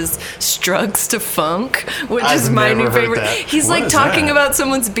season, which is "strugs to funk," which I've is my never new heard favorite. that. He's What like is talking that? about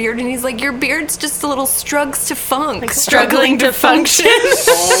someone's beard, and he's like, "Your beard's just a little strugs to funk, Like struggling to function."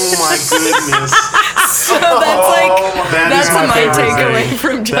 Oh my goodness. So that's like That is that's my my favorite takeaway thing.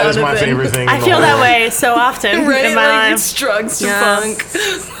 from Jonathan. That is my favorite thing. I in the feel that world. way so often Right, in my like life. strugs to Yes.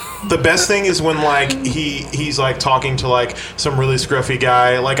 funk. The best thing is when like he's like talking to like some really scruffy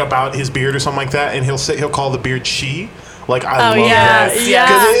guy like about his beard or something like that, and he'll call the beard she. Like I love yeah, that yeah.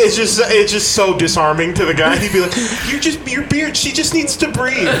 because it's just so disarming to the guy. He'd be like, your beard. She just needs to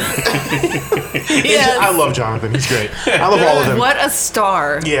breathe. Yes. I love Jonathan. He's great. I love all of them. What a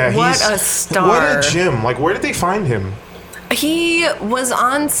star! Yeah, what he's a star! What a gem! Like, where did they find him? He was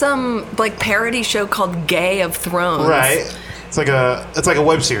on some like parody show called Gay of Thrones. Right. It's like a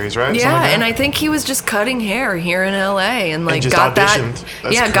web series, right? Yeah, Something like that? and I think he was just cutting hair here in LA and like just got auditioned. that.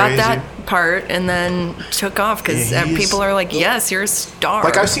 That's yeah, got crazy. that part and then took off because Yeah, he's- people are like, "Yes, you're a star."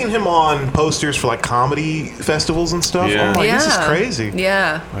 Like I've seen him on posters for like comedy festivals and stuff. Yeah. I'm like, this is Yeah. crazy.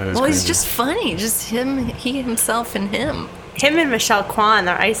 Yeah. That is Well, he's crazy. just funny. Just he himself, and him. Him and Michelle Kwan,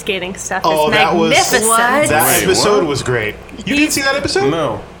 their ice skating stuff Oh, is that was- magnificent. What? That Wait, episode what? was great. You didn't see that episode?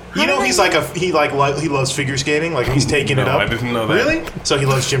 No. You know he's like he loves figure skating. Like he's taking it No, up. I didn't know that. Really? So he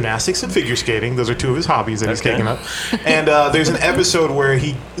loves gymnastics and figure skating. Those are two of his hobbies that he's Okay. taking up. And there's an episode where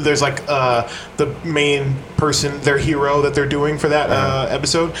there's like the main person, their hero that they're doing for that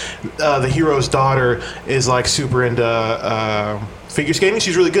episode. The hero's daughter is like super into figure skating.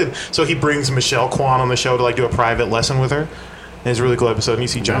 She's really good. So he brings Michelle Kwan on the show to like do a private lesson with her. And it's a really cool episode. And you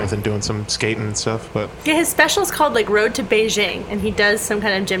see Jonathan doing some skating and stuff. But Yeah, his special's called like Road to Beijing, and he does some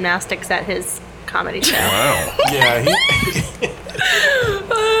kind of gymnastics at his comedy show. Wow. yeah,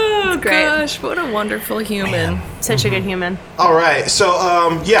 Oh great. gosh, what a wonderful human! Such a good human. All right,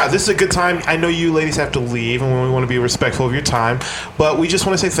 so yeah, this is a good time. I know you ladies have to leave, and we want to be respectful of your time, but we just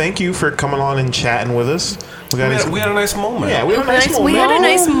want to say thank you for coming on and chatting with us. We We had a nice moment. yeah, we had a nice moment. We had a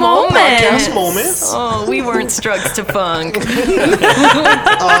nice moment. Podcast moment. Oh, we weren't strugs to funk.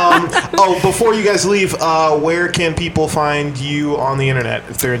 Oh, before you guys leave, where can people find you on the internet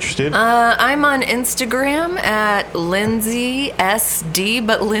if they're interested? I'm on Instagram at Linsay SD,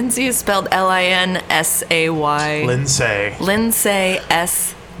 but Linsay is spelled Linsay. Linsay, Linsay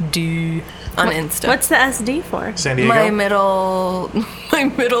SD on Insta. What's the SD for? San Diego. my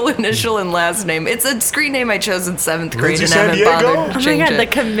middle initial and last name? It's a screen name I chose in 7th grade Lindsay and San haven't Diego? bothered Oh to my change god, the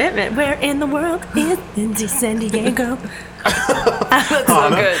it. commitment. Where in the world is Lindsay San Diego? That's so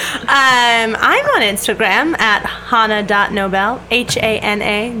good. I'm on Instagram at hana.nobel,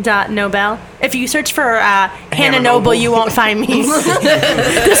 HANA.nobel. If you search for Hannah Noble. Noble, you won't find me.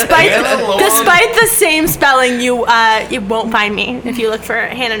 despite the same spelling, you won't find me if you look for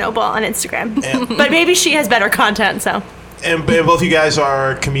Hannah Noble on Instagram. But maybe she has better content, so. And both you guys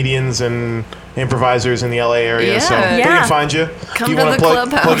are comedians and improvisers in the LA area, so Yeah. they Yeah. can find you. Come Do you to wanna the plug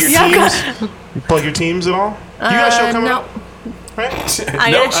clubhouse. your Yeah, teams? Plug your teams at all? You got a show coming no. up? Right?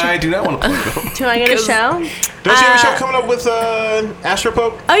 I No, got a sh- I do not want to plug them. Do I get a show? Don't you have a show coming up with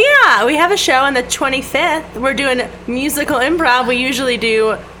Astropope? Oh yeah, we have a show on the 25th. We're doing musical improv. We usually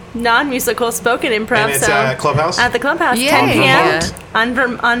do non-musical spoken improv. And it's so at Clubhouse? At the Clubhouse, Yay. 10 p.m.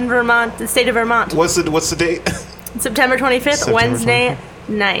 Vermont? on Vermont, the state of Vermont. What's the date? September 25th, September Wednesday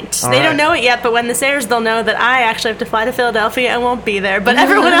night. All They right. don't know it yet, but when this airs, they'll know that I actually have to fly to Philadelphia and won't be there. But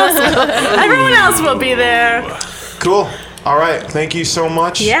everyone else will be there. Cool. All right. Thank you so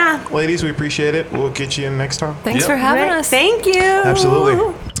much. Yeah. Ladies, we appreciate it. We'll get you in next time. Thanks for having us. Thank you.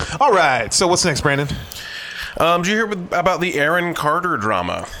 Absolutely. All right. So what's next, Brandon? Did you hear about the Aaron Carter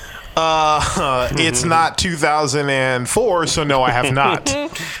drama? It's not 2004, so no, I have not.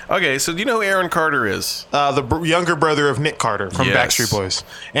 Okay, so do you know who Aaron Carter is? The younger brother of Nick Carter from Yes. Backstreet Boys.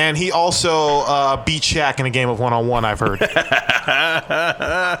 And he also beat Shaq in a game of one-on-one, I've heard. Or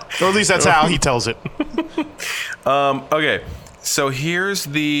at least that's how he tells it. Okay, so here's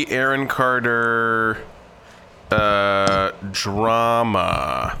the Aaron Carter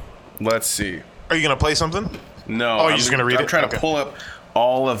drama. Let's see. Are you going to play something? No. Oh, you're just going to read it? I'm trying Okay. to pull up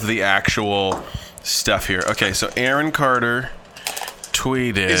all of the actual stuff here. Okay, so Aaron Carter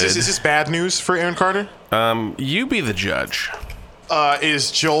tweeted... Is this bad news for Aaron Carter? You be the judge.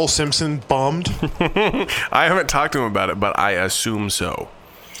 Is Joel Simpson bummed? I haven't talked to him about it, but I assume so.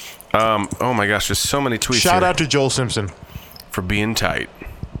 Oh my gosh, there's so many tweets Shout here out to Joel Simpson. for being tight.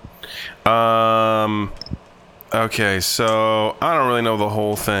 Okay, so I don't really know the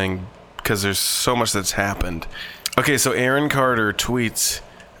whole thing because there's so much that's happened. Okay, so Aaron Carter tweets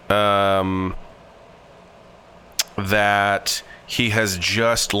that he has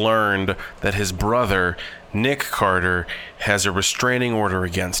just learned that his brother, Nick Carter, has a restraining order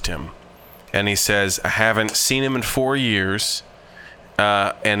against him. And he says, I haven't seen him in 4 years,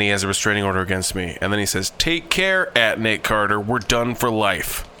 and he has a restraining order against me. And then he says, take care, at Nick Carter. We're done for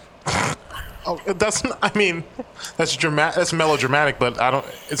life. Oh, that's dramatic. That's melodramatic, but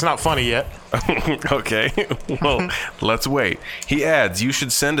it's not funny yet. Okay, well, let's wait. He adds, you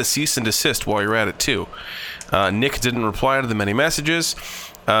should send a cease and desist while you're at it, too. Nick didn't reply to the many messages.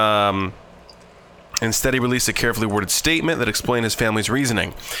 Instead, he released a carefully worded statement that explained his family's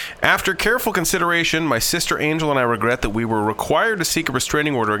reasoning. After careful consideration, my sister Angel and I regret that we were required to seek a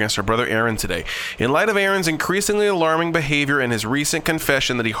restraining order against our brother Aaron today. In light of Aaron's increasingly alarming behavior and his recent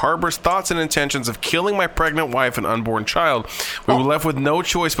confession that he harbors thoughts and intentions of killing my pregnant wife and unborn child, we were left with no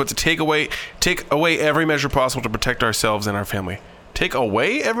choice but to take away every measure possible to protect ourselves and our family. Take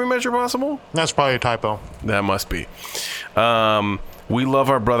away every measure possible? That's probably a typo. That must be. We love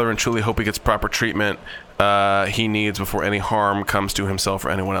our brother and truly hope he gets proper treatment he needs before any harm comes to himself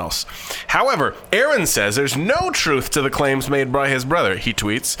or anyone else. However, Aaron says there's no truth to the claims made by his brother. He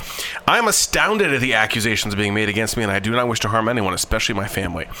tweets, I am astounded at the accusations being made against me, and I do not wish to harm anyone, especially my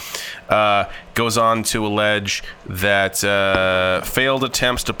family. Goes on to allege that failed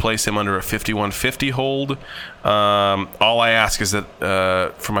attempts to place him under a 5150 hold. All I ask is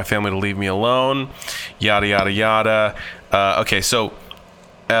that for my family to leave me alone. Yada, yada, yada. Okay, so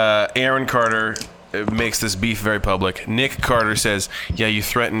Aaron Carter makes this beef very public. Nick Carter says, yeah, you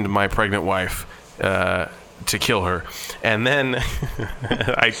threatened my pregnant wife to kill her. And then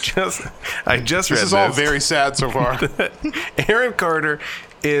I just read this. This is all very sad so far. Aaron Carter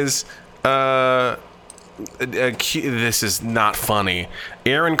is this is not funny.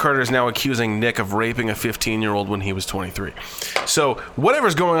 Aaron Carter is now accusing Nick of raping a 15-year-old when he was 23. So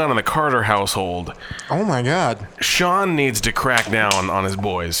whatever's going on in the Carter household, Oh my God. Sean needs to crack down on his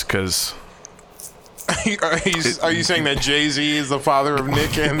boys because Are you saying that Jay-Z is the father of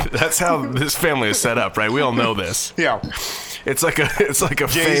Nick and that's how this family is set up, right? We all know this. yeah. It's like a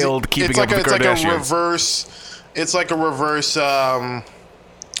Jay-Z, failed keeping up with the Kardashians. It's like a reverse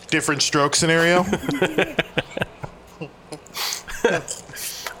different stroke scenario.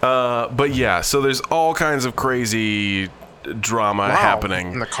 But yeah, so there's all kinds of crazy drama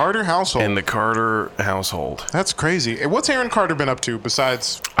happening in the Carter household. That's crazy. What's Aaron Carter been up to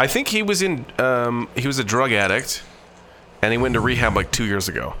besides? I think he was a drug addict, and he went to rehab like 2 years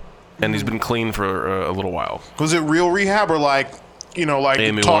ago, and he's been clean for a little while. Was it real rehab or like Amy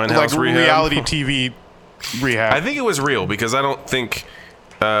Winehouse rehab? Reality TV rehab? I think it was real because I don't think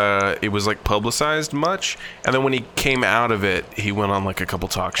it was like publicized much, and then when he came out of it, he went on like a couple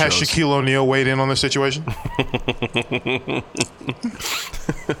talk shows. Has Shaquille O'Neal weighed in on the situation?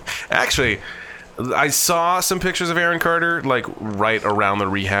 Actually, I saw some pictures of Aaron Carter like right around the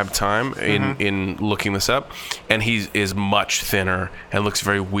rehab time in looking this up, and he is much thinner and looks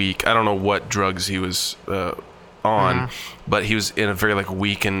very weak. I don't know what drugs he was on, but he was in a very like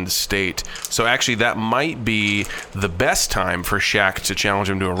weakened state. So actually, that might be the best time for Shaq to challenge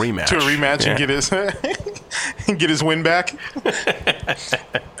him to a rematch. And get his get his win back.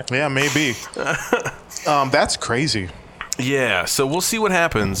 Yeah, maybe. That's crazy. Yeah, so we'll see what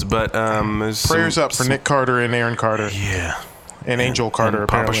happens, but prayers up for Nick Carter and Aaron Carter. Yeah. And Angel Carter, and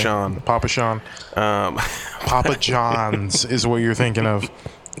apparently. Papa Sean. Papa John's is what you're thinking of.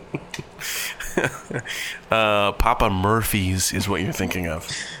 Papa Murphy's is what you're thinking of.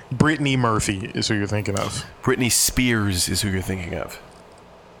 Brittany Murphy is who you're thinking of. Britney Spears is who you're thinking of.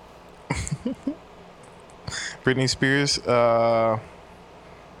 Britney Spears.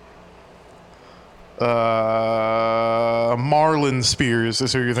 Marlon Spears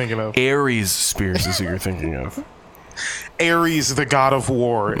is who you're thinking of. Aries Spears is who you're thinking of. Ares, the god of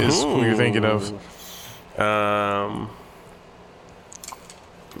war, is who you're thinking of.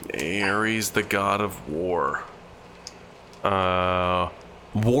 Ares, the god of war.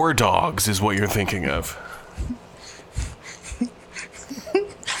 War Dogs is what you're thinking of.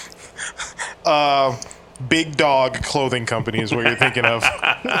 Big Dog Clothing Company is what you're thinking of.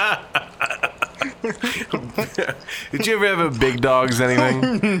 Did you ever have a Big Dogs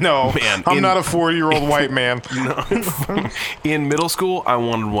anything? No, Man, I'm not a 40-year-old white man. In middle school, I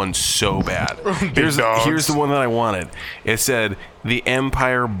wanted one so bad. Here's the one that I wanted. It said, "The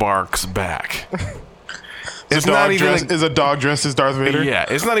Empire Barks Back." Is a dog dressed as Darth Vader? Yeah,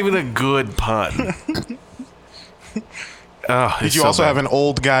 it's not even a good pun. Oh, Did you also have an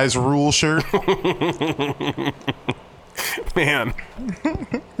old guy's rule shirt? Man.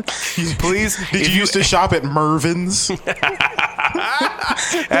 Please. Did you used to shop at Mervin's?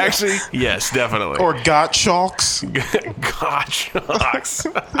 Actually, yes, definitely. Or Gottschalk's? Gottschalk's.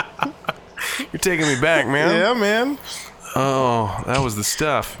 You're taking me back, man. Yeah, man. Oh, that was the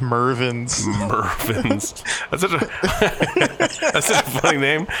stuff. Mervin's. That's such a funny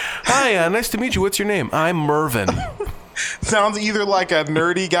name. Hi, nice to meet you. What's your name? I'm Mervin. Sounds either like a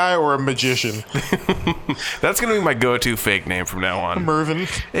nerdy guy or a magician. That's going to be my go-to fake name from now on. Mervin.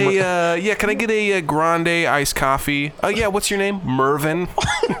 Hey, yeah, can I get a grande iced coffee? Yeah, what's your name? Mervin.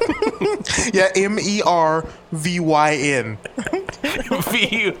 Yeah, Mervyn. Vyn.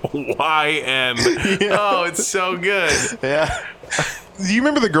 Yeah. Oh, it's so good. Yeah. Do you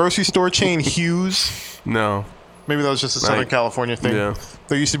remember the grocery store chain Hughes? No. Maybe that was just a Southern California thing. Yeah.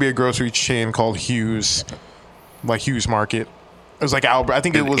 There used to be a grocery chain called Hughes. Like Hughes Market. It was like Albert. I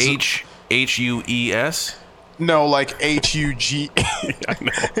think it was Hues. No, like Hughes.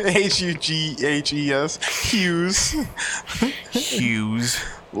 Hughes. Hughes.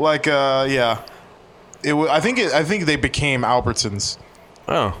 Like yeah. It was. I think they became Albertsons.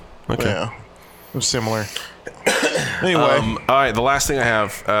 Oh, okay. Yeah. It was similar. Anyway. All right. The last thing I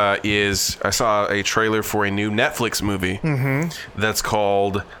have is I saw a trailer for a new Netflix movie that's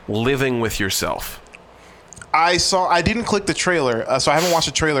called Living with Yourself. I didn't click the trailer, so I haven't watched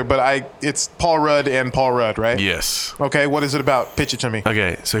the trailer, but it's Paul Rudd and Paul Rudd, right? Yes. Okay, what is it about? Pitch it to me.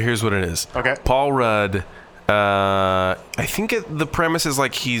 Okay, so here's what it is. Okay. Paul Rudd, I think the premise is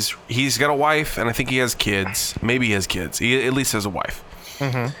like he's got a wife, and I think he has kids. Maybe he has kids. He at least has a wife.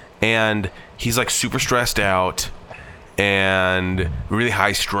 Mm-hmm. And he's like super stressed out and really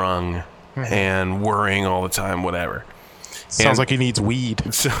high strung and worrying all the time, whatever. Sounds like he needs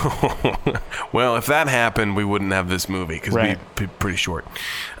weed. So, well, if that happened, we wouldn't have this movie because it'd be pretty short.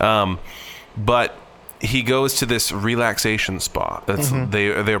 But he goes to this relaxation spa. That's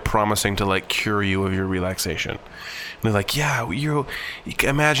they're promising to like cure you of your relaxation. And they're like, yeah, you can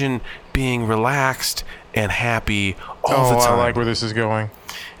imagine being relaxed and happy all the time. I like where this is going.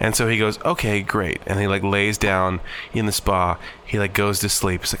 And so he goes, okay, great. And he like lays down in the spa. He like goes to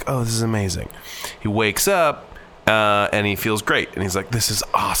sleep. He's like, oh, this is amazing. He wakes up. And he feels great, and he's like, "This is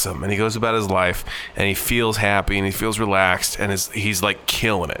awesome." And he goes about his life, and he feels happy, and he feels relaxed, and he's like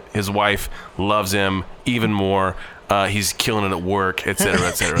killing it. His wife loves him even more. He's killing it at work, etc.,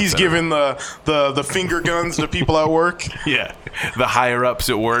 etc. He's giving the finger guns to people at work. Yeah, the higher ups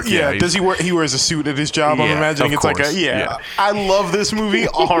at work. Yeah, does he wear? He wears a suit at his job. I'm imagining it's course. like I love this movie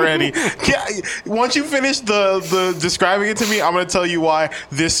already. Once you finish the describing it to me, I'm going to tell you why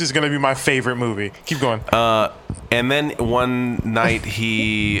this is going to be my favorite movie. Keep going. And then one night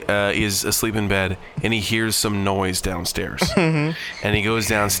he is asleep in bed, and he hears some noise downstairs, and he goes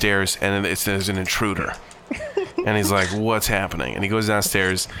downstairs, and there's an intruder. And he's like, what's happening? And he goes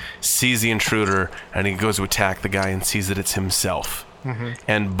downstairs, sees the intruder, and he goes to attack the guy and sees that it's himself.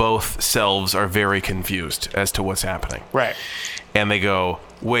 And both selves are very confused as to what's happening. Right. And they go,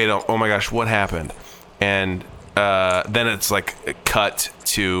 wait, oh my gosh, what happened? And then it's like cut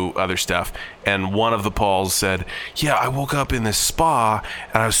to other stuff. And one of the Pauls said, yeah, I woke up in this spa,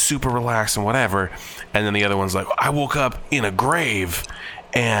 and I was super relaxed and whatever. And then the other one's like, I woke up in a grave,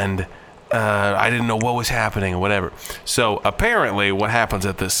 and I didn't know what was happening or whatever. So apparently what happens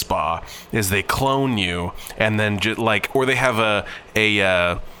at this spa is they clone you, and then or they have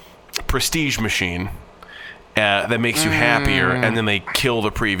a prestige machine that makes you happier, and then they kill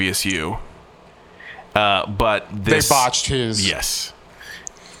the previous you. But they botched his. Yes.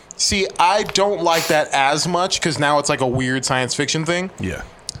 See, I don't like that as much because now it's like a weird science fiction thing. Yeah.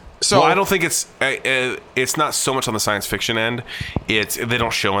 So well, I don't think it's not so much on the science fiction end. They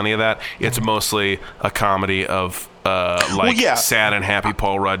don't show any of that. It's mostly a comedy of sad and happy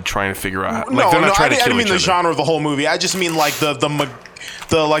Paul Rudd trying to figure out. I didn't mean the genre of the whole movie. I just mean like the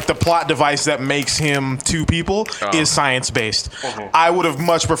plot device that makes him two people is science based. I would have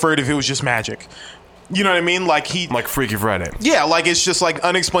much preferred if it was just magic. You know what I mean? Like Freaky Friday. Yeah, like it's just like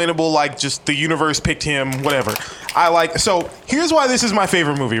unexplainable, like just the universe picked him, whatever. So here's why this is my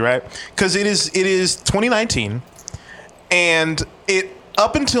favorite movie, right? Because it is 2019, and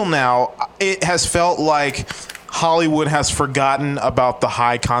up until now, it has felt like Hollywood has forgotten about the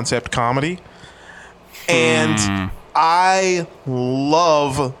high concept comedy. And I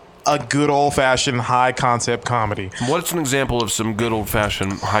love a good old-fashioned high-concept comedy. What's an example of some good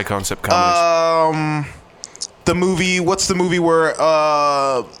old-fashioned high-concept comedies? What's the movie where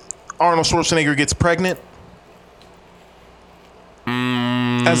Arnold Schwarzenegger gets pregnant?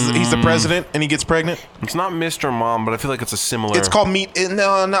 As he's the president and he gets pregnant? It's not Mr. Mom, but I feel like it's a similar... It's called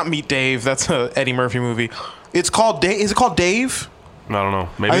not Meet Dave. That's a Eddie Murphy movie. It's called Dave. Is it called Dave? I don't know.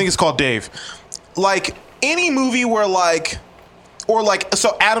 Maybe. I think it's called Dave. Like, any movie where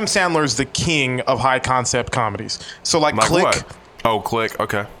so Adam Sandler is the king of high concept comedies. So like Click. What? Oh, Click.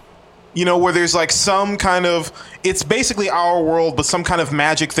 Okay. You know, where there's like some kind of, it's basically Our World, but some kind of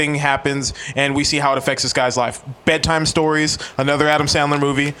magic thing happens and we see how it affects this guy's life. Bedtime Stories, another Adam Sandler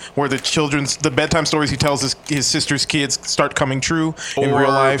movie where the bedtime stories he tells his sister's kids start coming true in real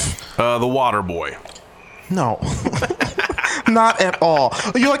life. The Water Boy. No. Not at all.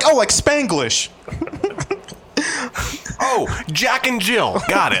 You're like, like Spanglish. Oh, Jack and Jill.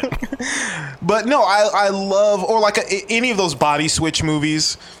 Got it. But no, I love, or like any of those body switch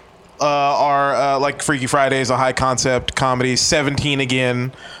movies are like Freaky Friday is a high concept comedy. 17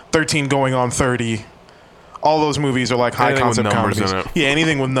 again, 13 going on 30. All those movies are like high concept comedies. Yeah,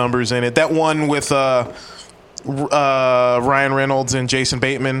 anything with numbers in it. That one with Ryan Reynolds and Jason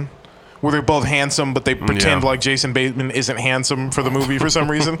Bateman, where they're both handsome, but they pretend like Jason Bateman isn't handsome for the movie for some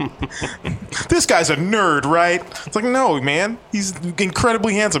reason. This guy's a nerd, right? It's like, no, man. He's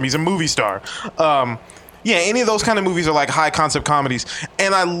incredibly handsome. He's a movie star. Any of those kind of movies are like high concept comedies,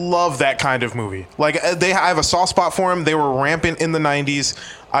 and I love that kind of movie. Like, I have a soft spot for them. They were rampant in the 90s.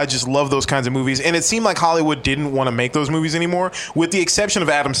 I just love those kinds of movies, and it seemed like Hollywood didn't want to make those movies anymore, with the exception of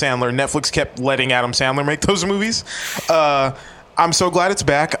Adam Sandler. Netflix kept letting Adam Sandler make those movies. I'm so glad it's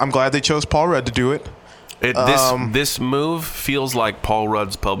back. I'm glad they chose Paul Rudd to do it. This move feels like Paul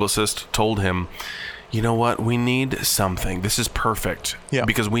Rudd's publicist told him, you know what? We need something. This is perfect. Yeah.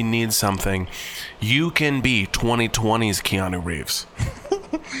 Because we need something. You can be 2020's Keanu Reeves.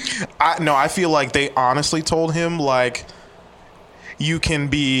 I feel like they honestly told him, like, you can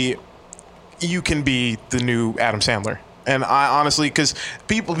be the new Adam Sandler. And I honestly, because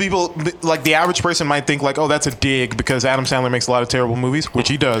people like the average person might think like, oh, that's a dig because Adam Sandler makes a lot of terrible movies, which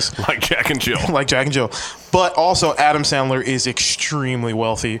he does. Like Jack and Jill. But also Adam Sandler is extremely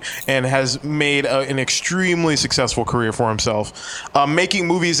wealthy and has made an extremely successful career for himself. Making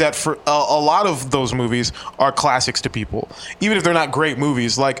movies that for a lot of those movies are classics to people. Even if they're not great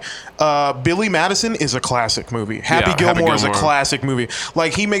movies. Like Billy Madison is a classic movie. Happy Gilmore is a classic movie.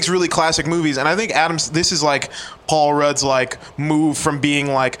 Like, he makes really classic movies. And I think this is like Paul Rudd's like move from being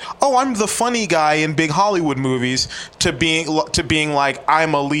like, oh, I'm the funny guy in big Hollywood movies to being like,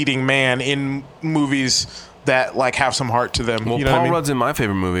 I'm a leading man in movies that like have some heart to them. Well, you know Paul Rudd's in my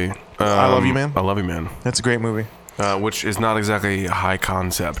favorite movie. I Love You, Man. I Love You, Man. That's a great movie. Which is not exactly high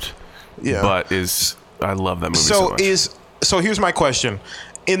concept. Yeah. But I love that movie so much. So here's my question.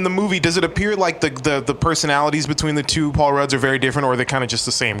 In the movie, does it appear like the personalities between the two Paul Rudds are very different, or are they kind of just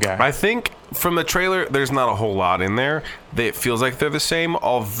the same guy? I think from the trailer, there's not a whole lot in there. It feels like they're the same,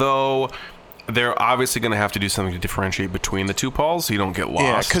 although they're obviously going to have to do something to differentiate between the two Pauls so you don't get lost.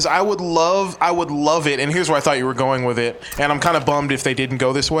 Yeah, because I would love it, and here's where I thought you were going with it, and I'm kind of bummed if they didn't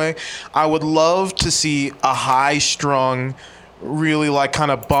go this way. I would love to see a high-strung, really like kind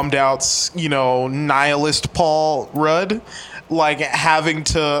of bummed out, nihilist Paul Rudd, like having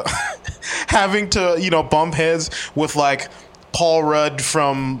to bump heads with like Paul Rudd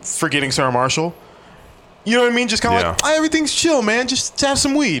from Forgetting Sarah Marshall. You know what I mean? Just kind of like, oh, everything's chill, man. Just have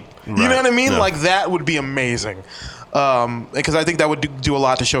some weed. Right. You know what I mean? Yeah. Like, that would be amazing. Because I think that would do a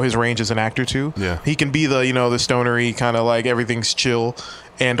lot to show his range as an actor too. Yeah, he can be the the stonery kind of like everything's chill,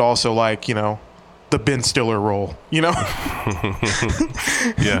 and also like the Ben Stiller role. Yeah.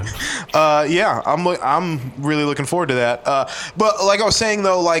 I'm really looking forward to that. But like I was saying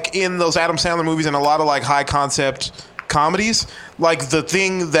though, like in those Adam Sandler movies and a lot of like high concept comedies, like the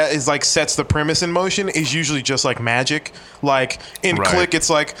thing that is like sets the premise in motion is usually just like magic. Like in Right. Click, it's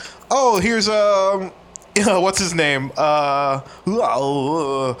like, oh, here's what's his name? What's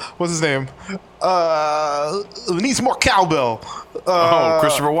his name? Needs more cowbell.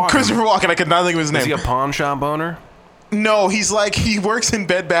 Christopher Walken. Christopher Walken. I could not think of his Is name. he a pawn shop owner? No, he's like, he works in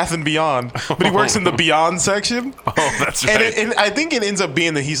Bed Bath and Beyond, but he works in the Beyond section. Oh, that's right. And I think it ends up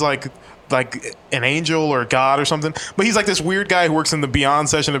being that he's like an angel or a god or something. But he's like this weird guy who works in the Beyond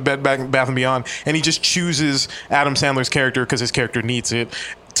section of Bed Bath and Beyond, and he just chooses Adam Sandler's character because his character needs it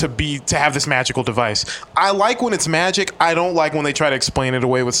to have this magical device. I like when it's magic. I don't like when they try to explain it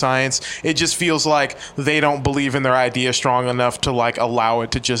away with science. It just feels like they don't believe in their idea strong enough to like allow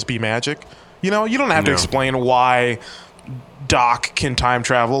it to just be magic. You know, you don't have to explain why Doc can time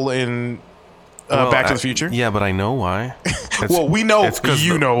travel in Back to the Future. Yeah, but I know why. Well, we know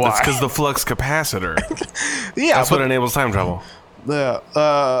you know why. It's because the flux capacitor. Yeah, That's what enables time travel. Yeah,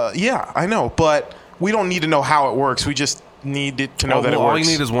 I know, but we don't need to know how it works. We just need to know that it works. All you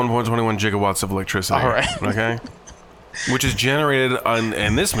need is 1.21 gigawatts of electricity. All right. Okay? Which is generated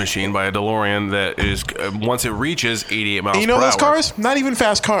in this machine by a DeLorean that is, once it reaches 88 miles per hour. You know those cars? Not even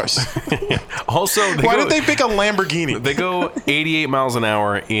fast cars. Also, why did they pick a Lamborghini? They go 88 miles an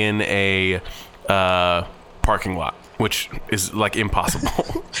hour in a parking lot, which is like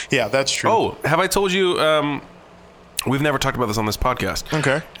impossible. Yeah, that's true. Oh, have I told you... we've never talked about this on this podcast.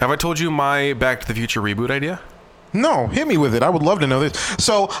 Okay. Have I told you my Back to the Future reboot idea? No, hit me with it. I would love to know this.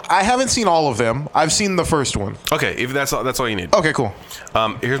 So I haven't seen all of them. I've seen the first one. Okay, if that's all you need. Okay, cool.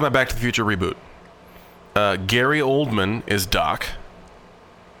 Here's my Back to the Future reboot. Gary Oldman is Doc.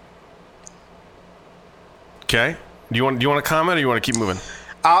 Okay. Do you want to comment, or you want to keep moving?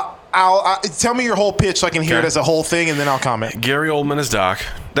 I'll tell me your whole pitch so I can hear Okay. it as a whole thing, and then I'll comment. Gary Oldman is Doc.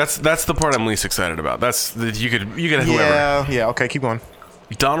 That's the part I'm least excited about. You could have whoever. Yeah. Okay, keep going.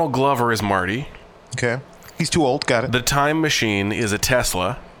 Donald Glover is Marty. Okay, he's too old. Got it. The time machine is a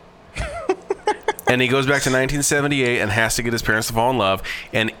Tesla. And he goes back to 1978 and has to get his parents to fall in love,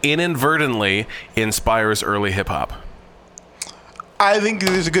 and inadvertently inspires early hip hop. I think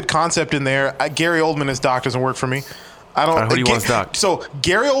there's a good concept in there. Gary Oldman as Doc doesn't work for me. I don't. Who do you want as Doc? So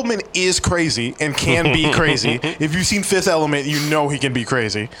Gary Oldman is crazy and can be crazy. If you've seen Fifth Element, you know he can be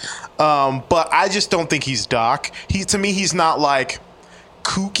crazy. But I just don't think he's Doc. To me, he's not like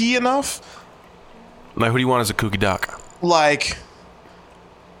kooky enough. Like, who do you want as a kooky Doc? Like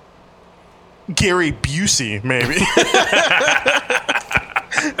Gary Busey, maybe.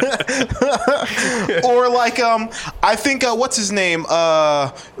 Or like I think what's his name?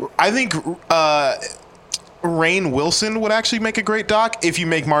 I think Rainn Wilson would actually make a great Doc if you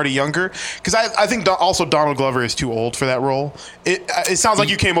make Marty younger, because I think also Donald Glover is too old for that role. It sounds like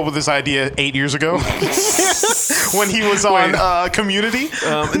you came up with this idea 8 years ago when he was on Community.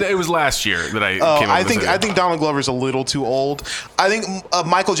 It was last year that I came up with this I think Donald Glover's a little too old. I think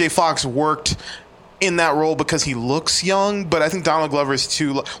Michael J. Fox worked in that role because he looks young, but I think Donald Glover is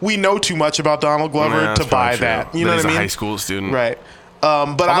too... We know too much about Donald Glover to buy that. You know what I mean? He's a high school student. Right.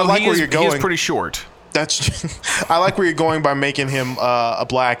 But I like where you're going. He is pretty short. That's. I like where you're going by making him a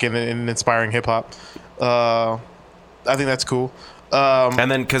black and inspiring hip hop. I think that's cool. And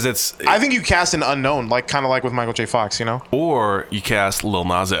then because it's... I think you cast an unknown, kind of like with Michael J. Fox, you know? Or you cast Lil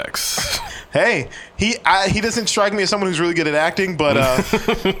Nas X. Hey, he doesn't strike me as someone who's really good at acting, but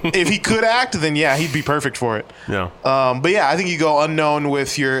if he could act, then yeah, he'd be perfect for it. Yeah. But yeah, I think you go unknown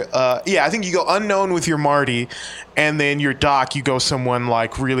with your Marty, and then your Doc, you go someone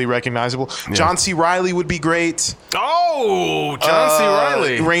like really recognizable. Yeah. John C. Reilly would be great. Oh, John C.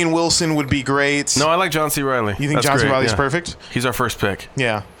 Reilly. Rainn Wilson would be great. No, I like John C. Reilly. You think John C. Reilly's perfect? He's our first pick.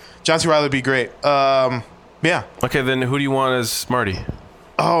 Yeah. John C. Reilly would be great. Yeah. Okay, then who do you want as Marty?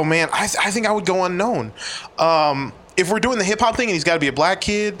 Oh, man. I think I would go unknown. If we're doing the hip-hop thing and he's got to be a black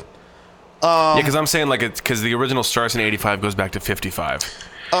kid... yeah, because I'm saying because the original starts in 85, goes back to 55.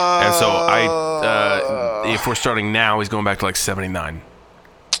 And so if we're starting now, he's going back to 79.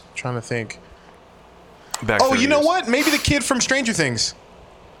 Trying to think. You know what? Maybe the kid from Stranger Things.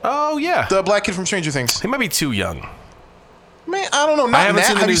 Oh, yeah. The black kid from Stranger Things. He might be too young. Man, I don't know. I haven't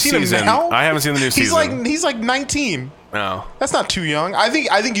seen the new season. I haven't seen the new season. He's like 19. No, that's not too young. I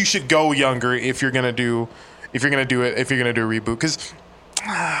think you should go younger if you're gonna do a reboot, because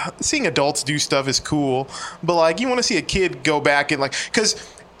seeing adults do stuff is cool, but you want to see a kid go back and because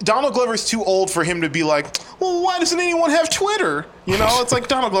Donald Glover's too old for him to be like, well, why doesn't anyone have Twitter? You know, it's like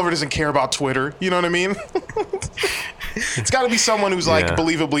Donald Glover doesn't care about Twitter. You know what I mean? It's got to be someone who's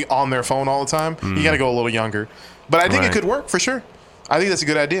believably on their phone all the time. You got to go a little younger, but I think it could work for sure. I think that's a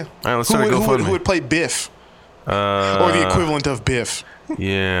good idea. All right, let's start a GoFundMe. Who would play Biff? Or the equivalent of Biff.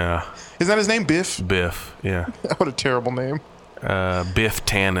 Yeah. Is that his name, Biff? Biff, yeah. What a terrible name. Biff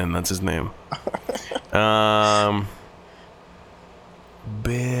Tannen, that's his name.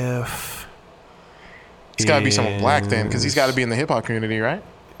 Biff. It's got to be someone black then, because he's got to be in the hip hop community, right?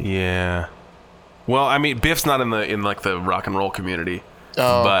 Yeah. Well, I mean, Biff's not in like the rock and roll community,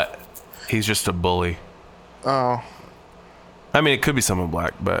 but he's just a bully. Oh. I mean, it could be someone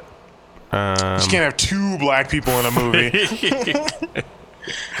black, but you just can't have two black people in a movie.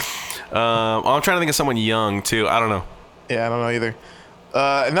 I'm trying to think of someone young too. I don't know. Yeah, I don't know either.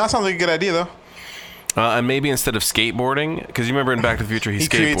 And that sounds like a good idea though. And maybe instead of skateboarding, because you remember in Back to the Future, he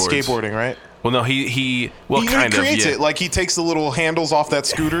creates skateboarding, right? Well, no, he kind of creates it. Like he takes the little handles off that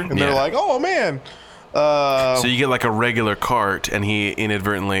scooter, and they're like, "Oh man!" So you get like a regular cart, and he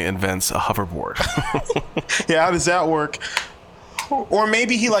inadvertently invents a hoverboard. Yeah, how does that work? Or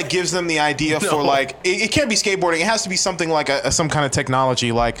maybe he like gives them the idea for like it can't be skateboarding. It has to be something like some kind of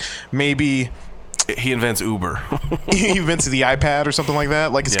technology. Like maybe he invents Uber. He invents the iPad or something like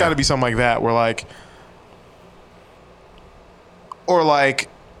that. Like it's got to be something like that. Where like, or like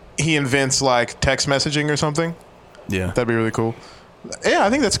he invents like text messaging or something. Yeah, that'd be really cool. Yeah, I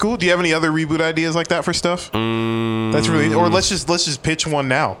think that's cool. Do you have any other reboot ideas like that for stuff? That's really, or let's just pitch one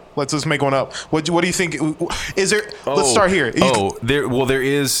now. Let's just make one up. What do you think? Is there? Let's start here. There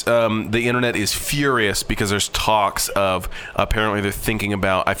is. The internet is furious because there's talks of apparently they're thinking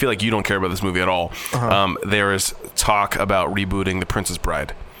about. I feel like you don't care about this movie at all. There is talk about rebooting The Princess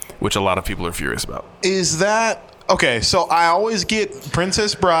Bride, which a lot of people are furious about. Is that okay? So I always get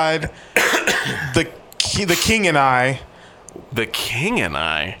Princess Bride, the King and I. The King and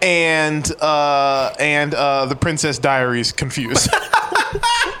I, and the Princess Diaries confused.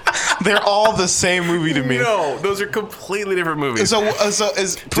 They're all the same movie to me. No, those are completely different movies. So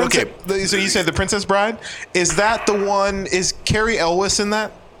is Princess? Okay. So you said The Princess Bride? Is that the one? Is Cary Elwes in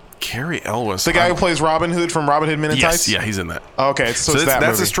that? Cary Elwes, the guy who plays Robin Hood from Robin Hood Men in Tights. Yeah, he's in that. Okay, so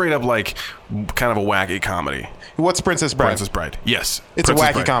that's a straight up like kind of a wacky comedy. What's Princess Bride? Princess Bride. Yes, it's a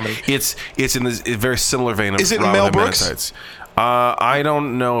wacky comedy. It's in this very similar vein of. Is it Robin Mel Hood Men in Brooks? Tights. I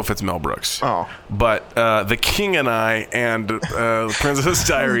don't know if it's Mel Brooks. Oh. But The King and I and Princess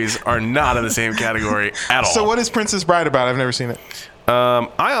Diaries are not in the same category at all. So what is Princess Bride about? I've never seen it. I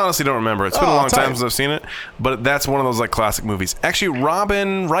honestly don't remember. It's been a long time since I've seen it. But that's one of those like classic movies. Actually,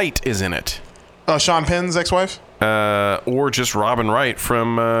 Robin Wright is in it. Sean Penn's ex-wife? Or just Robin Wright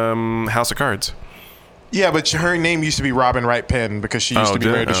from House of Cards. Yeah, but her name used to be Robin Wright Penn because she used to be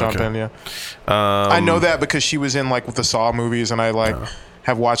married to Sean Penn. Yeah, I know that because she was in like with the Saw movies, and I like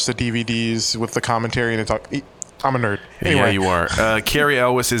have watched the DVDs with the commentary and talk. I'm a nerd. Anyway. Yeah, you are. Cary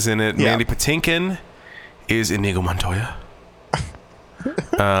Elwes is in it. Yeah. Mandy Patinkin is Inigo Montoya.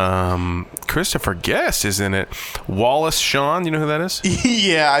 Christopher Guest is in it. Wallace Shawn, you know who that is?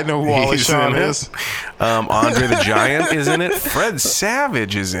 Yeah, I know who Wallace Shawn is. Andre the Giant is in it. Fred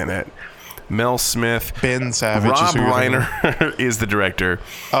Savage is in it. Mel Smith. Ben Savage. Rob Reiner is the director.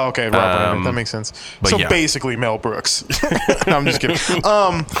 Oh, okay, Rob Reiner. That makes sense. So basically Mel Brooks. No, I'm just kidding.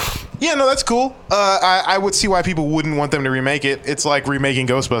 Yeah, no, that's cool. I would see why people wouldn't want them to remake it. It's like remaking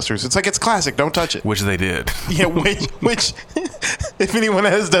Ghostbusters. It's like, it's classic. Don't touch it. Which they did. Yeah, which if anyone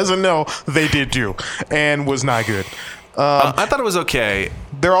doesn't know, they did do. And was not good. I thought it was okay.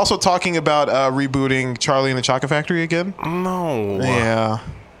 They're also talking about rebooting Charlie and the Chocolate Factory again. No. Yeah.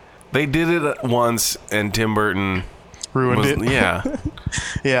 They did it once, and Tim Burton ruined it. Yeah.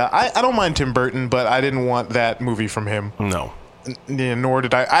 Yeah, I don't mind Tim Burton, but I didn't want that movie from him. No. Yeah, nor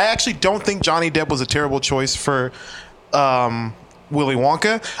did I. I actually don't think Johnny Depp was a terrible choice for Willy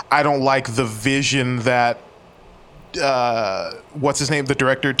Wonka. I don't like the vision that what's his name, the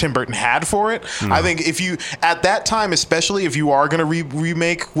director Tim Burton had for it. I think if you at that time, especially if you are going to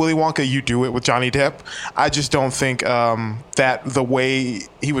remake Willy Wonka, you do it with Johnny Depp. I just don't think that the way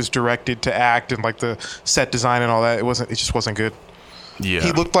he was directed to act and like the set design and all that, it just wasn't good. Yeah,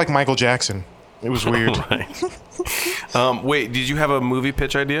 he looked like Michael Jackson. It was weird. Wait, did you have a movie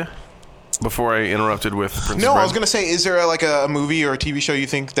pitch idea before I interrupted with Princess No, Bride? I was going to say, is there like a movie or a TV show you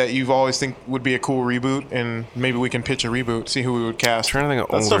think that you've always think would be a cool reboot, and maybe we can pitch a reboot, see who we would cast? I'm trying to think of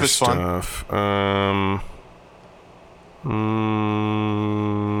that older stuff is fun. Stuff.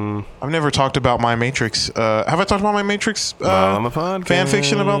 I've never talked about My Matrix. Have I talked about My Matrix on the podcast? Fan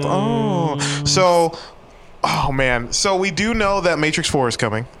fiction about? Oh man. So we do know that Matrix 4 is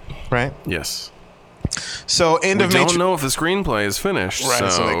coming, right? Yes. So we don't know if the screenplay is finished. Right.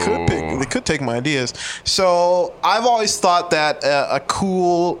 So they could take my ideas. So I've always thought that a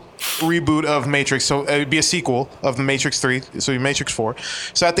cool reboot of Matrix. So it would be a sequel of the Matrix 3. So Matrix 4.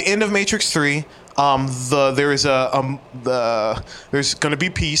 So at the end of Matrix 3, there's going to be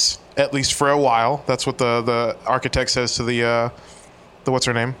peace, at least for a while. That's what the architect says to the what's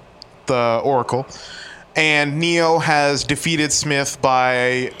her name, the Oracle. And Neo has defeated Smith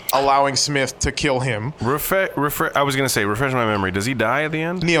by allowing Smith to kill him. I was going to say, refresh my memory. Does he die at the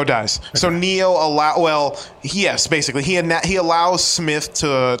end? Neo dies. Okay. So Neo yes, basically. He allows Smith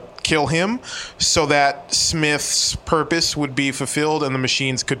to kill him so that Smith's purpose would be fulfilled and the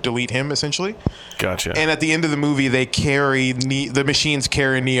machines could delete him, essentially. Gotcha. And at the end of the movie, the machines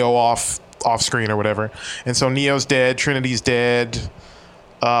carry Neo off screen or whatever. And so Neo's dead, Trinity's dead.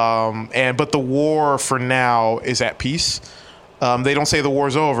 But the war for now is at peace. They don't say the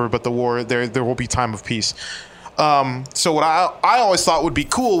war's over, but the war there will be time of peace. So what I always thought would be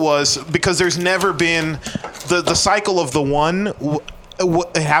cool was, because there's never been the cycle of the one.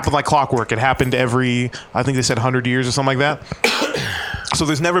 It happened like clockwork. It happened every, I think they said 100 years or something like that. So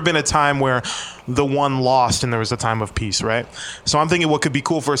there's never been a time where the one lost and there was a time of peace, right? So I'm thinking what could be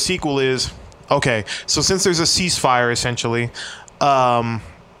cool for a sequel is, okay, so since there's a ceasefire essentially.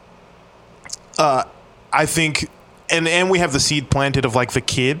 I think, and we have the seed planted of like the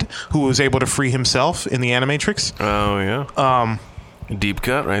kid who was able to free himself in the Animatrix. Oh yeah. Deep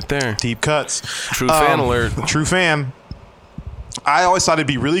cut right there. Deep cuts. True fan alert. True fan. I always thought it'd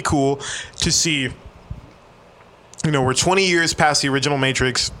be really cool to see. We're 20 years past the original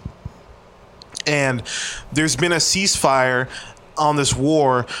Matrix, and there's been a ceasefire on this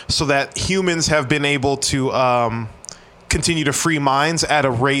war, so that humans have been able to continue to free minds at a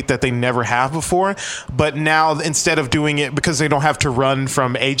rate that they never have before. But now, instead of doing it because they don't have to run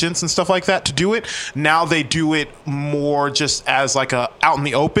from agents and stuff like that to do it, now they do it more just as like a out in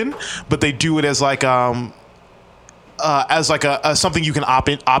the open, but they do it as like a something you can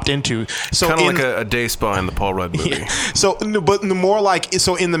opt into. So kind of like a day spa in the Paul Rudd movie. Yeah. So, but more like,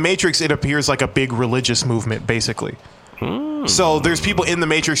 so in the Matrix, it appears like a big religious movement, basically. So there's people in the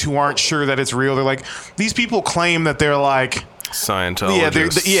Matrix who aren't sure that it's real. They're like, these people claim that they're like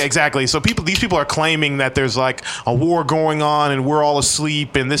Scientologists. Yeah, exactly. So these people are claiming that there's like a war going on and we're all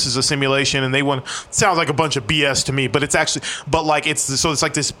asleep and this is a simulation, and sounds like a bunch of BS to me, but it's actually, it's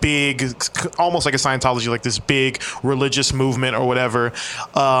like this big, almost like a Scientology, like this big religious movement or whatever,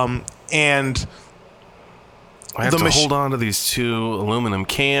 and I have to hold on to these 2 aluminum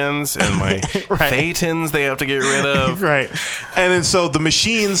cans and my right. Thetans they have to get rid of. Right. And then so the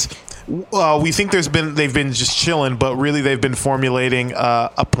machines, we think they've been just chilling, but really they've been formulating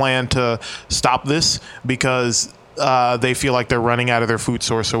a plan to stop this because they feel like they're running out of their food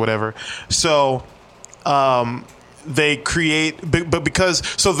source or whatever. So they create, but because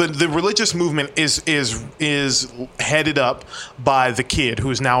the religious movement is headed up by the kid, who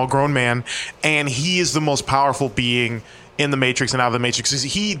is now a grown man, and he is the most powerful being in the Matrix and out of the Matrix.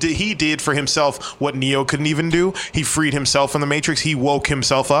 He did for himself what Neo couldn't even do. He freed himself from the Matrix. He woke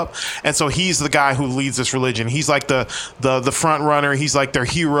himself up, and so he's the guy who leads this religion. He's like the front runner. He's like their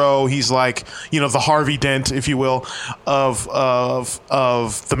hero. He's like, the Harvey Dent, if you will, of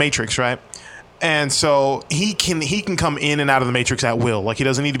the Matrix, right? And so he can come in and out of the Matrix at will. Like, he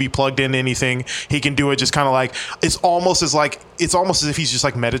doesn't need to be plugged into anything. He can do it just kind of like, it's almost as if he's just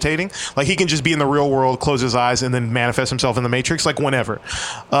like meditating. Like, he can just be in the real world, close his eyes, and then manifest himself in the Matrix, like whenever.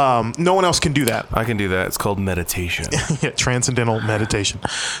 No one else can do that. I can do that. It's called meditation. Yeah, transcendental meditation.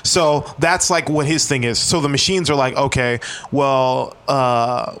 So that's like what his thing is. So the machines are like, okay, well,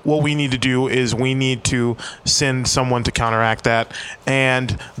 what we need to do is we need to send someone to counteract that.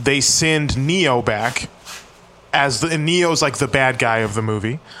 And they send Neo back and Neo's like the bad guy of the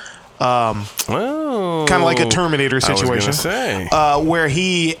movie, kind of like a Terminator situation, where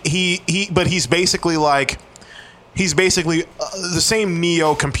he's basically the same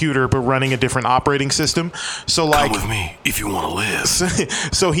Neo computer but running a different operating system. So like, come with me if you want to live.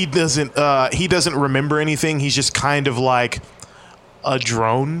 So he doesn't remember anything. He's just kind of like a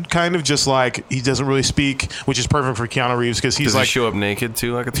drone, kind of just like, he doesn't really speak, which is perfect for Keanu Reeves because he's Does he show up naked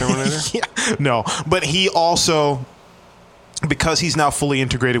too, like a Terminator? Yeah, no, but he also, because he's now fully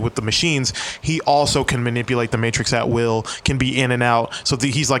integrated with the machines, he also can manipulate the Matrix at will, can be in and out. So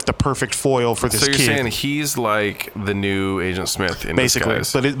he's like the perfect foil for this kid. So you're saying he's like the new Agent Smith in basically,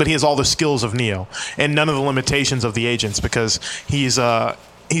 disguise. but he has all the skills of Neo and none of the limitations of the agents because he's a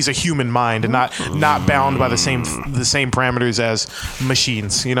human mind and not bound by the same parameters as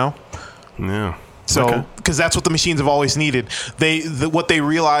machines, Yeah. So, because that's what the machines have always needed. What they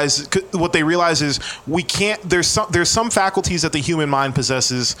realize is we can't. There's some faculties that the human mind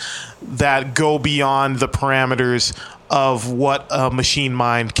possesses that go beyond the parameters of what a machine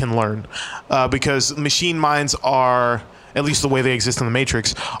mind can learn, because machine minds are, at least the way they exist in the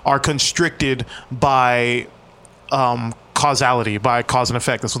Matrix, are constricted by causality, by cause and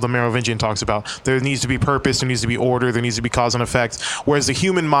effect. That's what the Merovingian talks about. There needs to be purpose, there needs to be order, there needs to be cause and effect, whereas the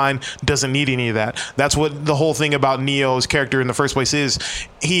human mind doesn't need any of that. That's what the whole thing about Neo's character in the first place is.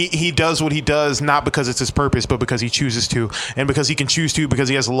 He does what he does not because it's his purpose, but because he chooses to, and because he can choose to, because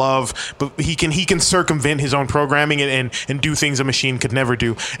he has love, but he can circumvent his own programming and do things a machine could never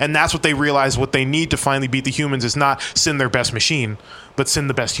do. And that's what they realize. What they need to finally beat the humans is not send their best machine, but send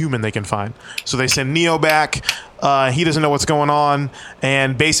the best human they can find. So they send Neo back. He doesn't know what's going on,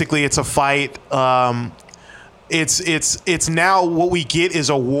 and basically it's a fight. It's now what we get is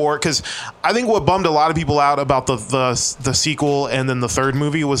a war, because I think what bummed a lot of people out about the sequel and then the third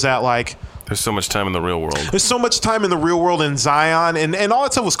movie was that, like, there's so much time in the real world. There's so much time in the real world in Zion, and all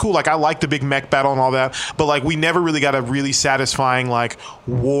that stuff was cool. Like, I liked the big mech battle and all that, but like we never really got a really satisfying like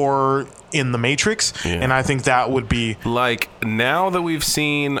war in the Matrix, and I think that would be like, now that we've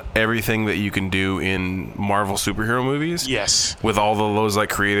seen everything that you can do in Marvel superhero movies, yes, with all those like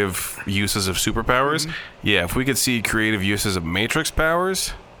creative uses of superpowers, if we could see creative uses of Matrix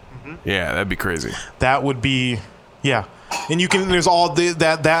powers, that'd be crazy. That would be, and you can, there's all so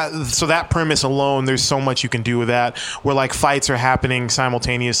that premise alone, there's so much you can do with that, where like fights are happening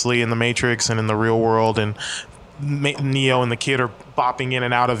simultaneously in the Matrix and in the real world, and Neo and the kid are bopping in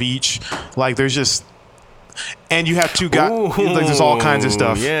and out of each. Like, there's just, and you have two guys. Like, there's all kinds of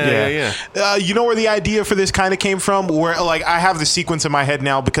stuff. You know where the idea for this kind of came from? Where, like, I have the sequence in my head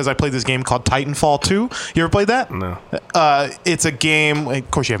now because I played this game called Titanfall 2. You ever played that? No. It's a game. Of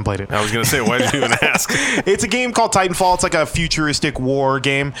course, you haven't played it. I was gonna say, why did you even ask? It's a game called Titanfall. It's like a futuristic war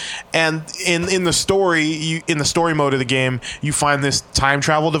game, and in the story, in the story mode of the game, you find this time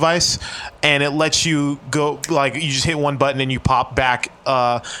travel device, and it lets you go. Like, you just hit one button and you pop back.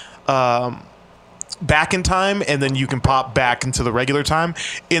 Back in time, and then you can pop back into the regular time.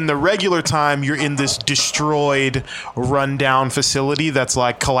 In the regular time, you're in this destroyed, rundown facility that's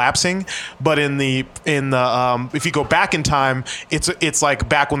like collapsing. But in the if you go back in time, it's like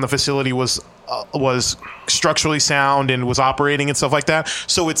back when the facility was structurally sound and was operating and stuff like that.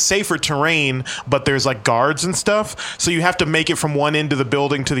 So it's safer terrain, but there's like guards and stuff. So you have to make it from one end of the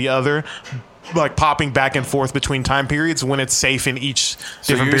building to the other, like popping back and forth between time periods when it's safe in each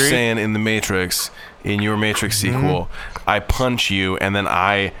different period. So you're saying in the Matrix, in your Matrix sequel, I punch you, and then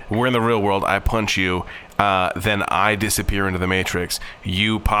we're in the real world, I punch you, then I disappear into the Matrix.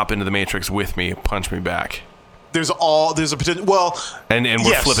 You pop into the Matrix with me, punch me back. There's a potential. Well, and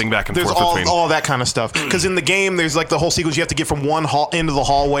we're flipping back and forth between all that kind of stuff. Because in the game, there's like the whole sequence. You have to get from one end of the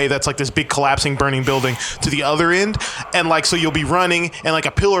hallway that's like this big collapsing, burning building to the other end, and like so you'll be running, and like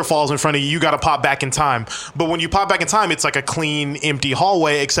a pillar falls in front of you. You got to pop back in time. But when you pop back in time, it's like a clean, empty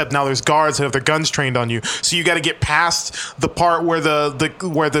hallway. Except now there's guards that have their guns trained on you. So you got to get past the part where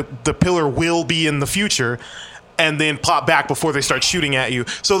the pillar will be in the future, and then pop back before they start shooting at you.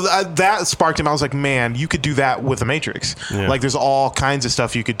 So that sparked him. I was like, man, you could do that with the Matrix. Yeah. Like, there's all kinds of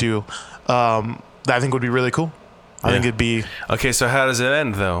stuff you could do that I think would be really cool. I think it'd be... Okay, so how does it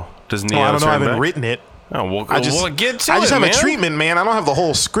end, though? Does Neo I don't know. I haven't back? written it. Oh, we'll get to it, I just have man. a treatment, man. I don't have the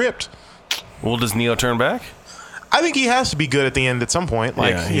whole script. Well, does Neo turn back? I think he has to be good at the end at some point.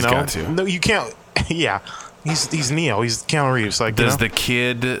 Like, he's got to. No, you can't... Yeah. He's Neo. He's Keanu Reeves. Like, does the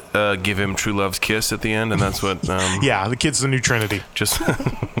kid give him true love's kiss at the end, and that's what? Yeah, the kid's the new Trinity. Just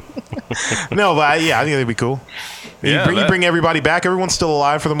no, but I think that'd be cool. You bring everybody back. Everyone's still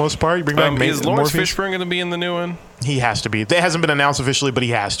alive for the most part. You bring back. Is Lawrence Fishburne going to be in the new one? He has to be. It hasn't been announced officially, but he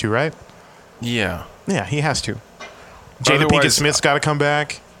has to, right? Yeah. Yeah, he has to. Jada Pinkett Smith's got to come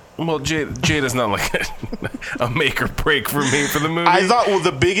back. Well, Jada's not like a make or break for me for the movie. I thought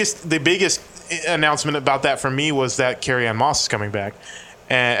the biggest announcement about that for me was that Carrie-Anne Moss is coming back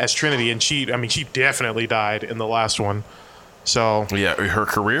as Trinity, and she definitely died in the last one. So yeah, her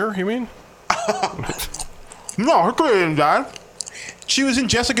career, you mean? No, her career didn't die. She was in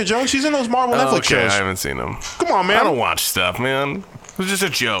Jessica Jones. She's in those Marvel Netflix shows. I haven't seen them. Come on, man. I don't watch stuff, man. It was just a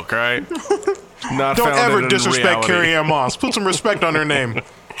joke, right? Not don't ever disrespect reality. Carrie-Anne Moss. Put some respect on her name.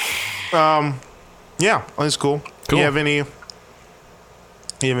 Yeah, that's cool. Do you have anything?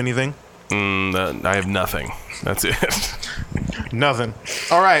 I have nothing. That's it. Nothing.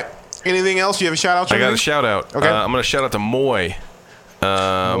 All right. Anything else? You have a shout out? I got a shout out. Okay. I'm going to shout out to Moy.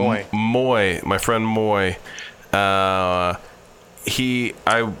 Moy, my friend Moy. I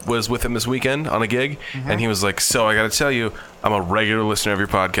was with him this weekend on a gig, and he was like, "So I got to tell you, I'm a regular listener of your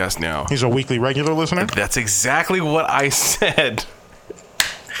podcast now." He's a weekly regular listener? That's exactly what I said.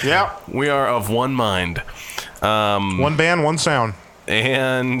 Yeah. We are of one mind. One band, one sound.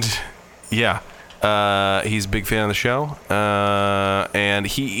 And yeah, he's a big fan of the show. And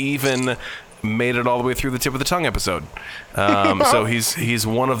he even made it all the way through the Tip of the Tongue episode. So he's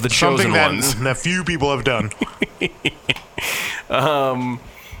one of the chosen ones. Something that few people have done.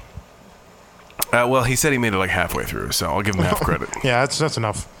 Well, he said he made it like halfway through, so I'll give him half credit. Yeah, that's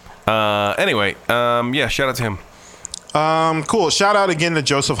enough. Anyway, yeah, shout out to him. Cool. Shout out again to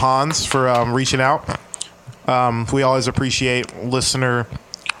Joseph Hans for reaching out. We always appreciate listener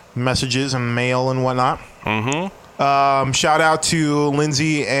messages and mail and whatnot. Mm-hmm. Shout out to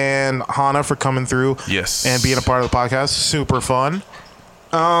Linsay and Hana for coming through. Yes. And being a part of the podcast. Super fun.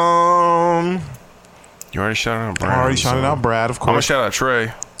 You already shouted out Brad. I already shouted out Brad, of I'm going to course. shout out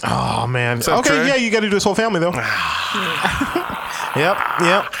Trey. Oh, man. What's up, Okay, Trey? yeah, you got to do his whole family, though.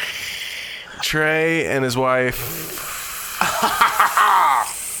 Yep. Trey and his wife,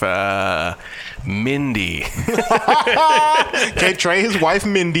 Mindy. Okay, Trey, his wife,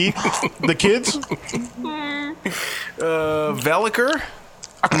 Mindy. The kids? Veliker?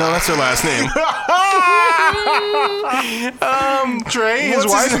 No, that's her last name. Trey, his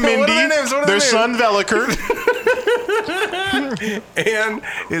What's wife, his- what are Mindy. their names? What are Their their son, Veliker. And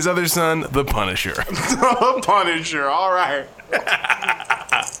his other son, the Punisher. Punisher, all right.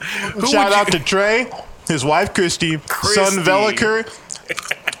 Shout out to Trey, his wife, Christy. Son, Veliker.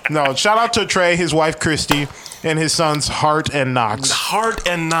 No, shout out to Trey, his wife, Christy, and his sons, Hart and Knox. Hart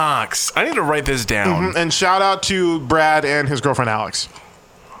and Knox. I need to write this down. And shout out to Brad and his girlfriend, Alex.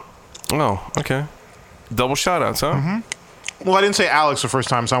 Oh, okay. Double shout outs, huh? Well, I didn't say Alex the first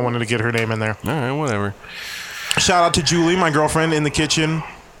time, so I wanted to get her name in there. All right, whatever. Shout out to Julie, my girlfriend, in the kitchen,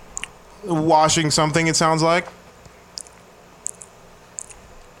 washing something, it sounds like.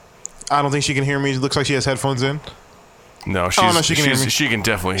 I don't think she can hear me. It looks like she has headphones in. No, she can hear me. She can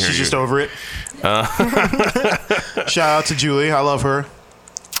definitely hear She's you. just over it. Shout out to Julie. I love her.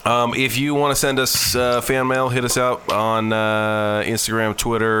 If you want to send us fan mail, hit us out on Instagram,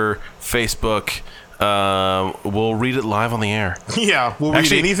 Twitter, Facebook. We'll read it live on the air. Yeah, we'll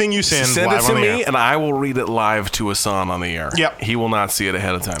read anything you send Send live it to on the me, air. and I will read it live to Hassan on the air. Yep. He will not see it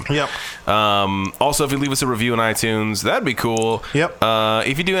ahead of time. Yep. Also, if you leave us a review on iTunes, that'd be cool. Yep.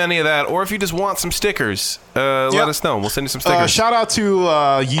 If you do any of that, or if you just want some stickers, let us know. We'll send you some stickers. Shout out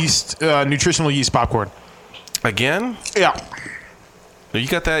to nutritional yeast popcorn. Again? Yeah. You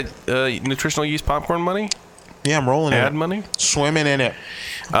got that nutritional yeast popcorn money? Yeah, I'm rolling in Ad it. money? Swimming in it.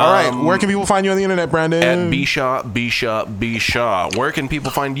 All right. Where can people find you on the internet, Brandon? At Bshaw. Where can people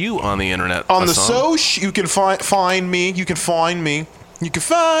find you on the internet? On the Hassan? soch, you can find me. You can find me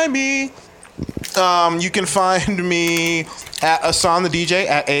at Hassan the DJ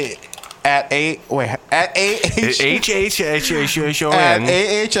at HHHHON.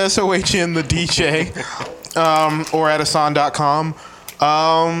 AHSOHN the DJ, or at Hassan.com.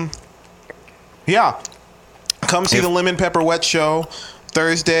 Yeah. Come see the Lemon Pepper Wet Show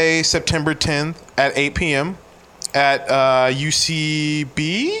Thursday, September 10th at 8 p.m. at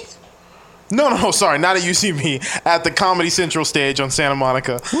UCB? No, sorry, not at UCB. At the Comedy Central stage on Santa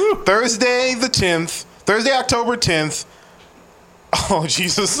Monica. Woo. Thursday, October 10th. Oh,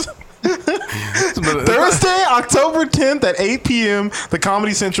 Jesus. Thursday, October 10th at 8 p.m. The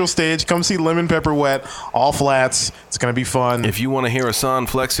Comedy Central stage. Come see Lemon Pepper Wet, all flats. It's going to be fun. If you want to hear Hassan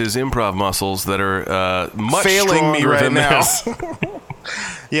flex his improv muscles that are much failing me stronger right than now. this.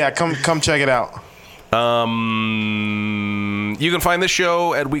 Yeah, come check it out. You can find this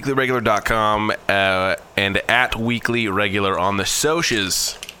show at weeklyregular.com and at weeklyregular on the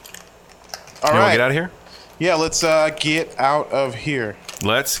socials. All You want right. to get out of here? Yeah, let's get out of here.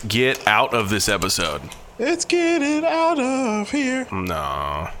 Let's get out of this episode. Let's get it out of here.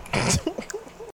 No.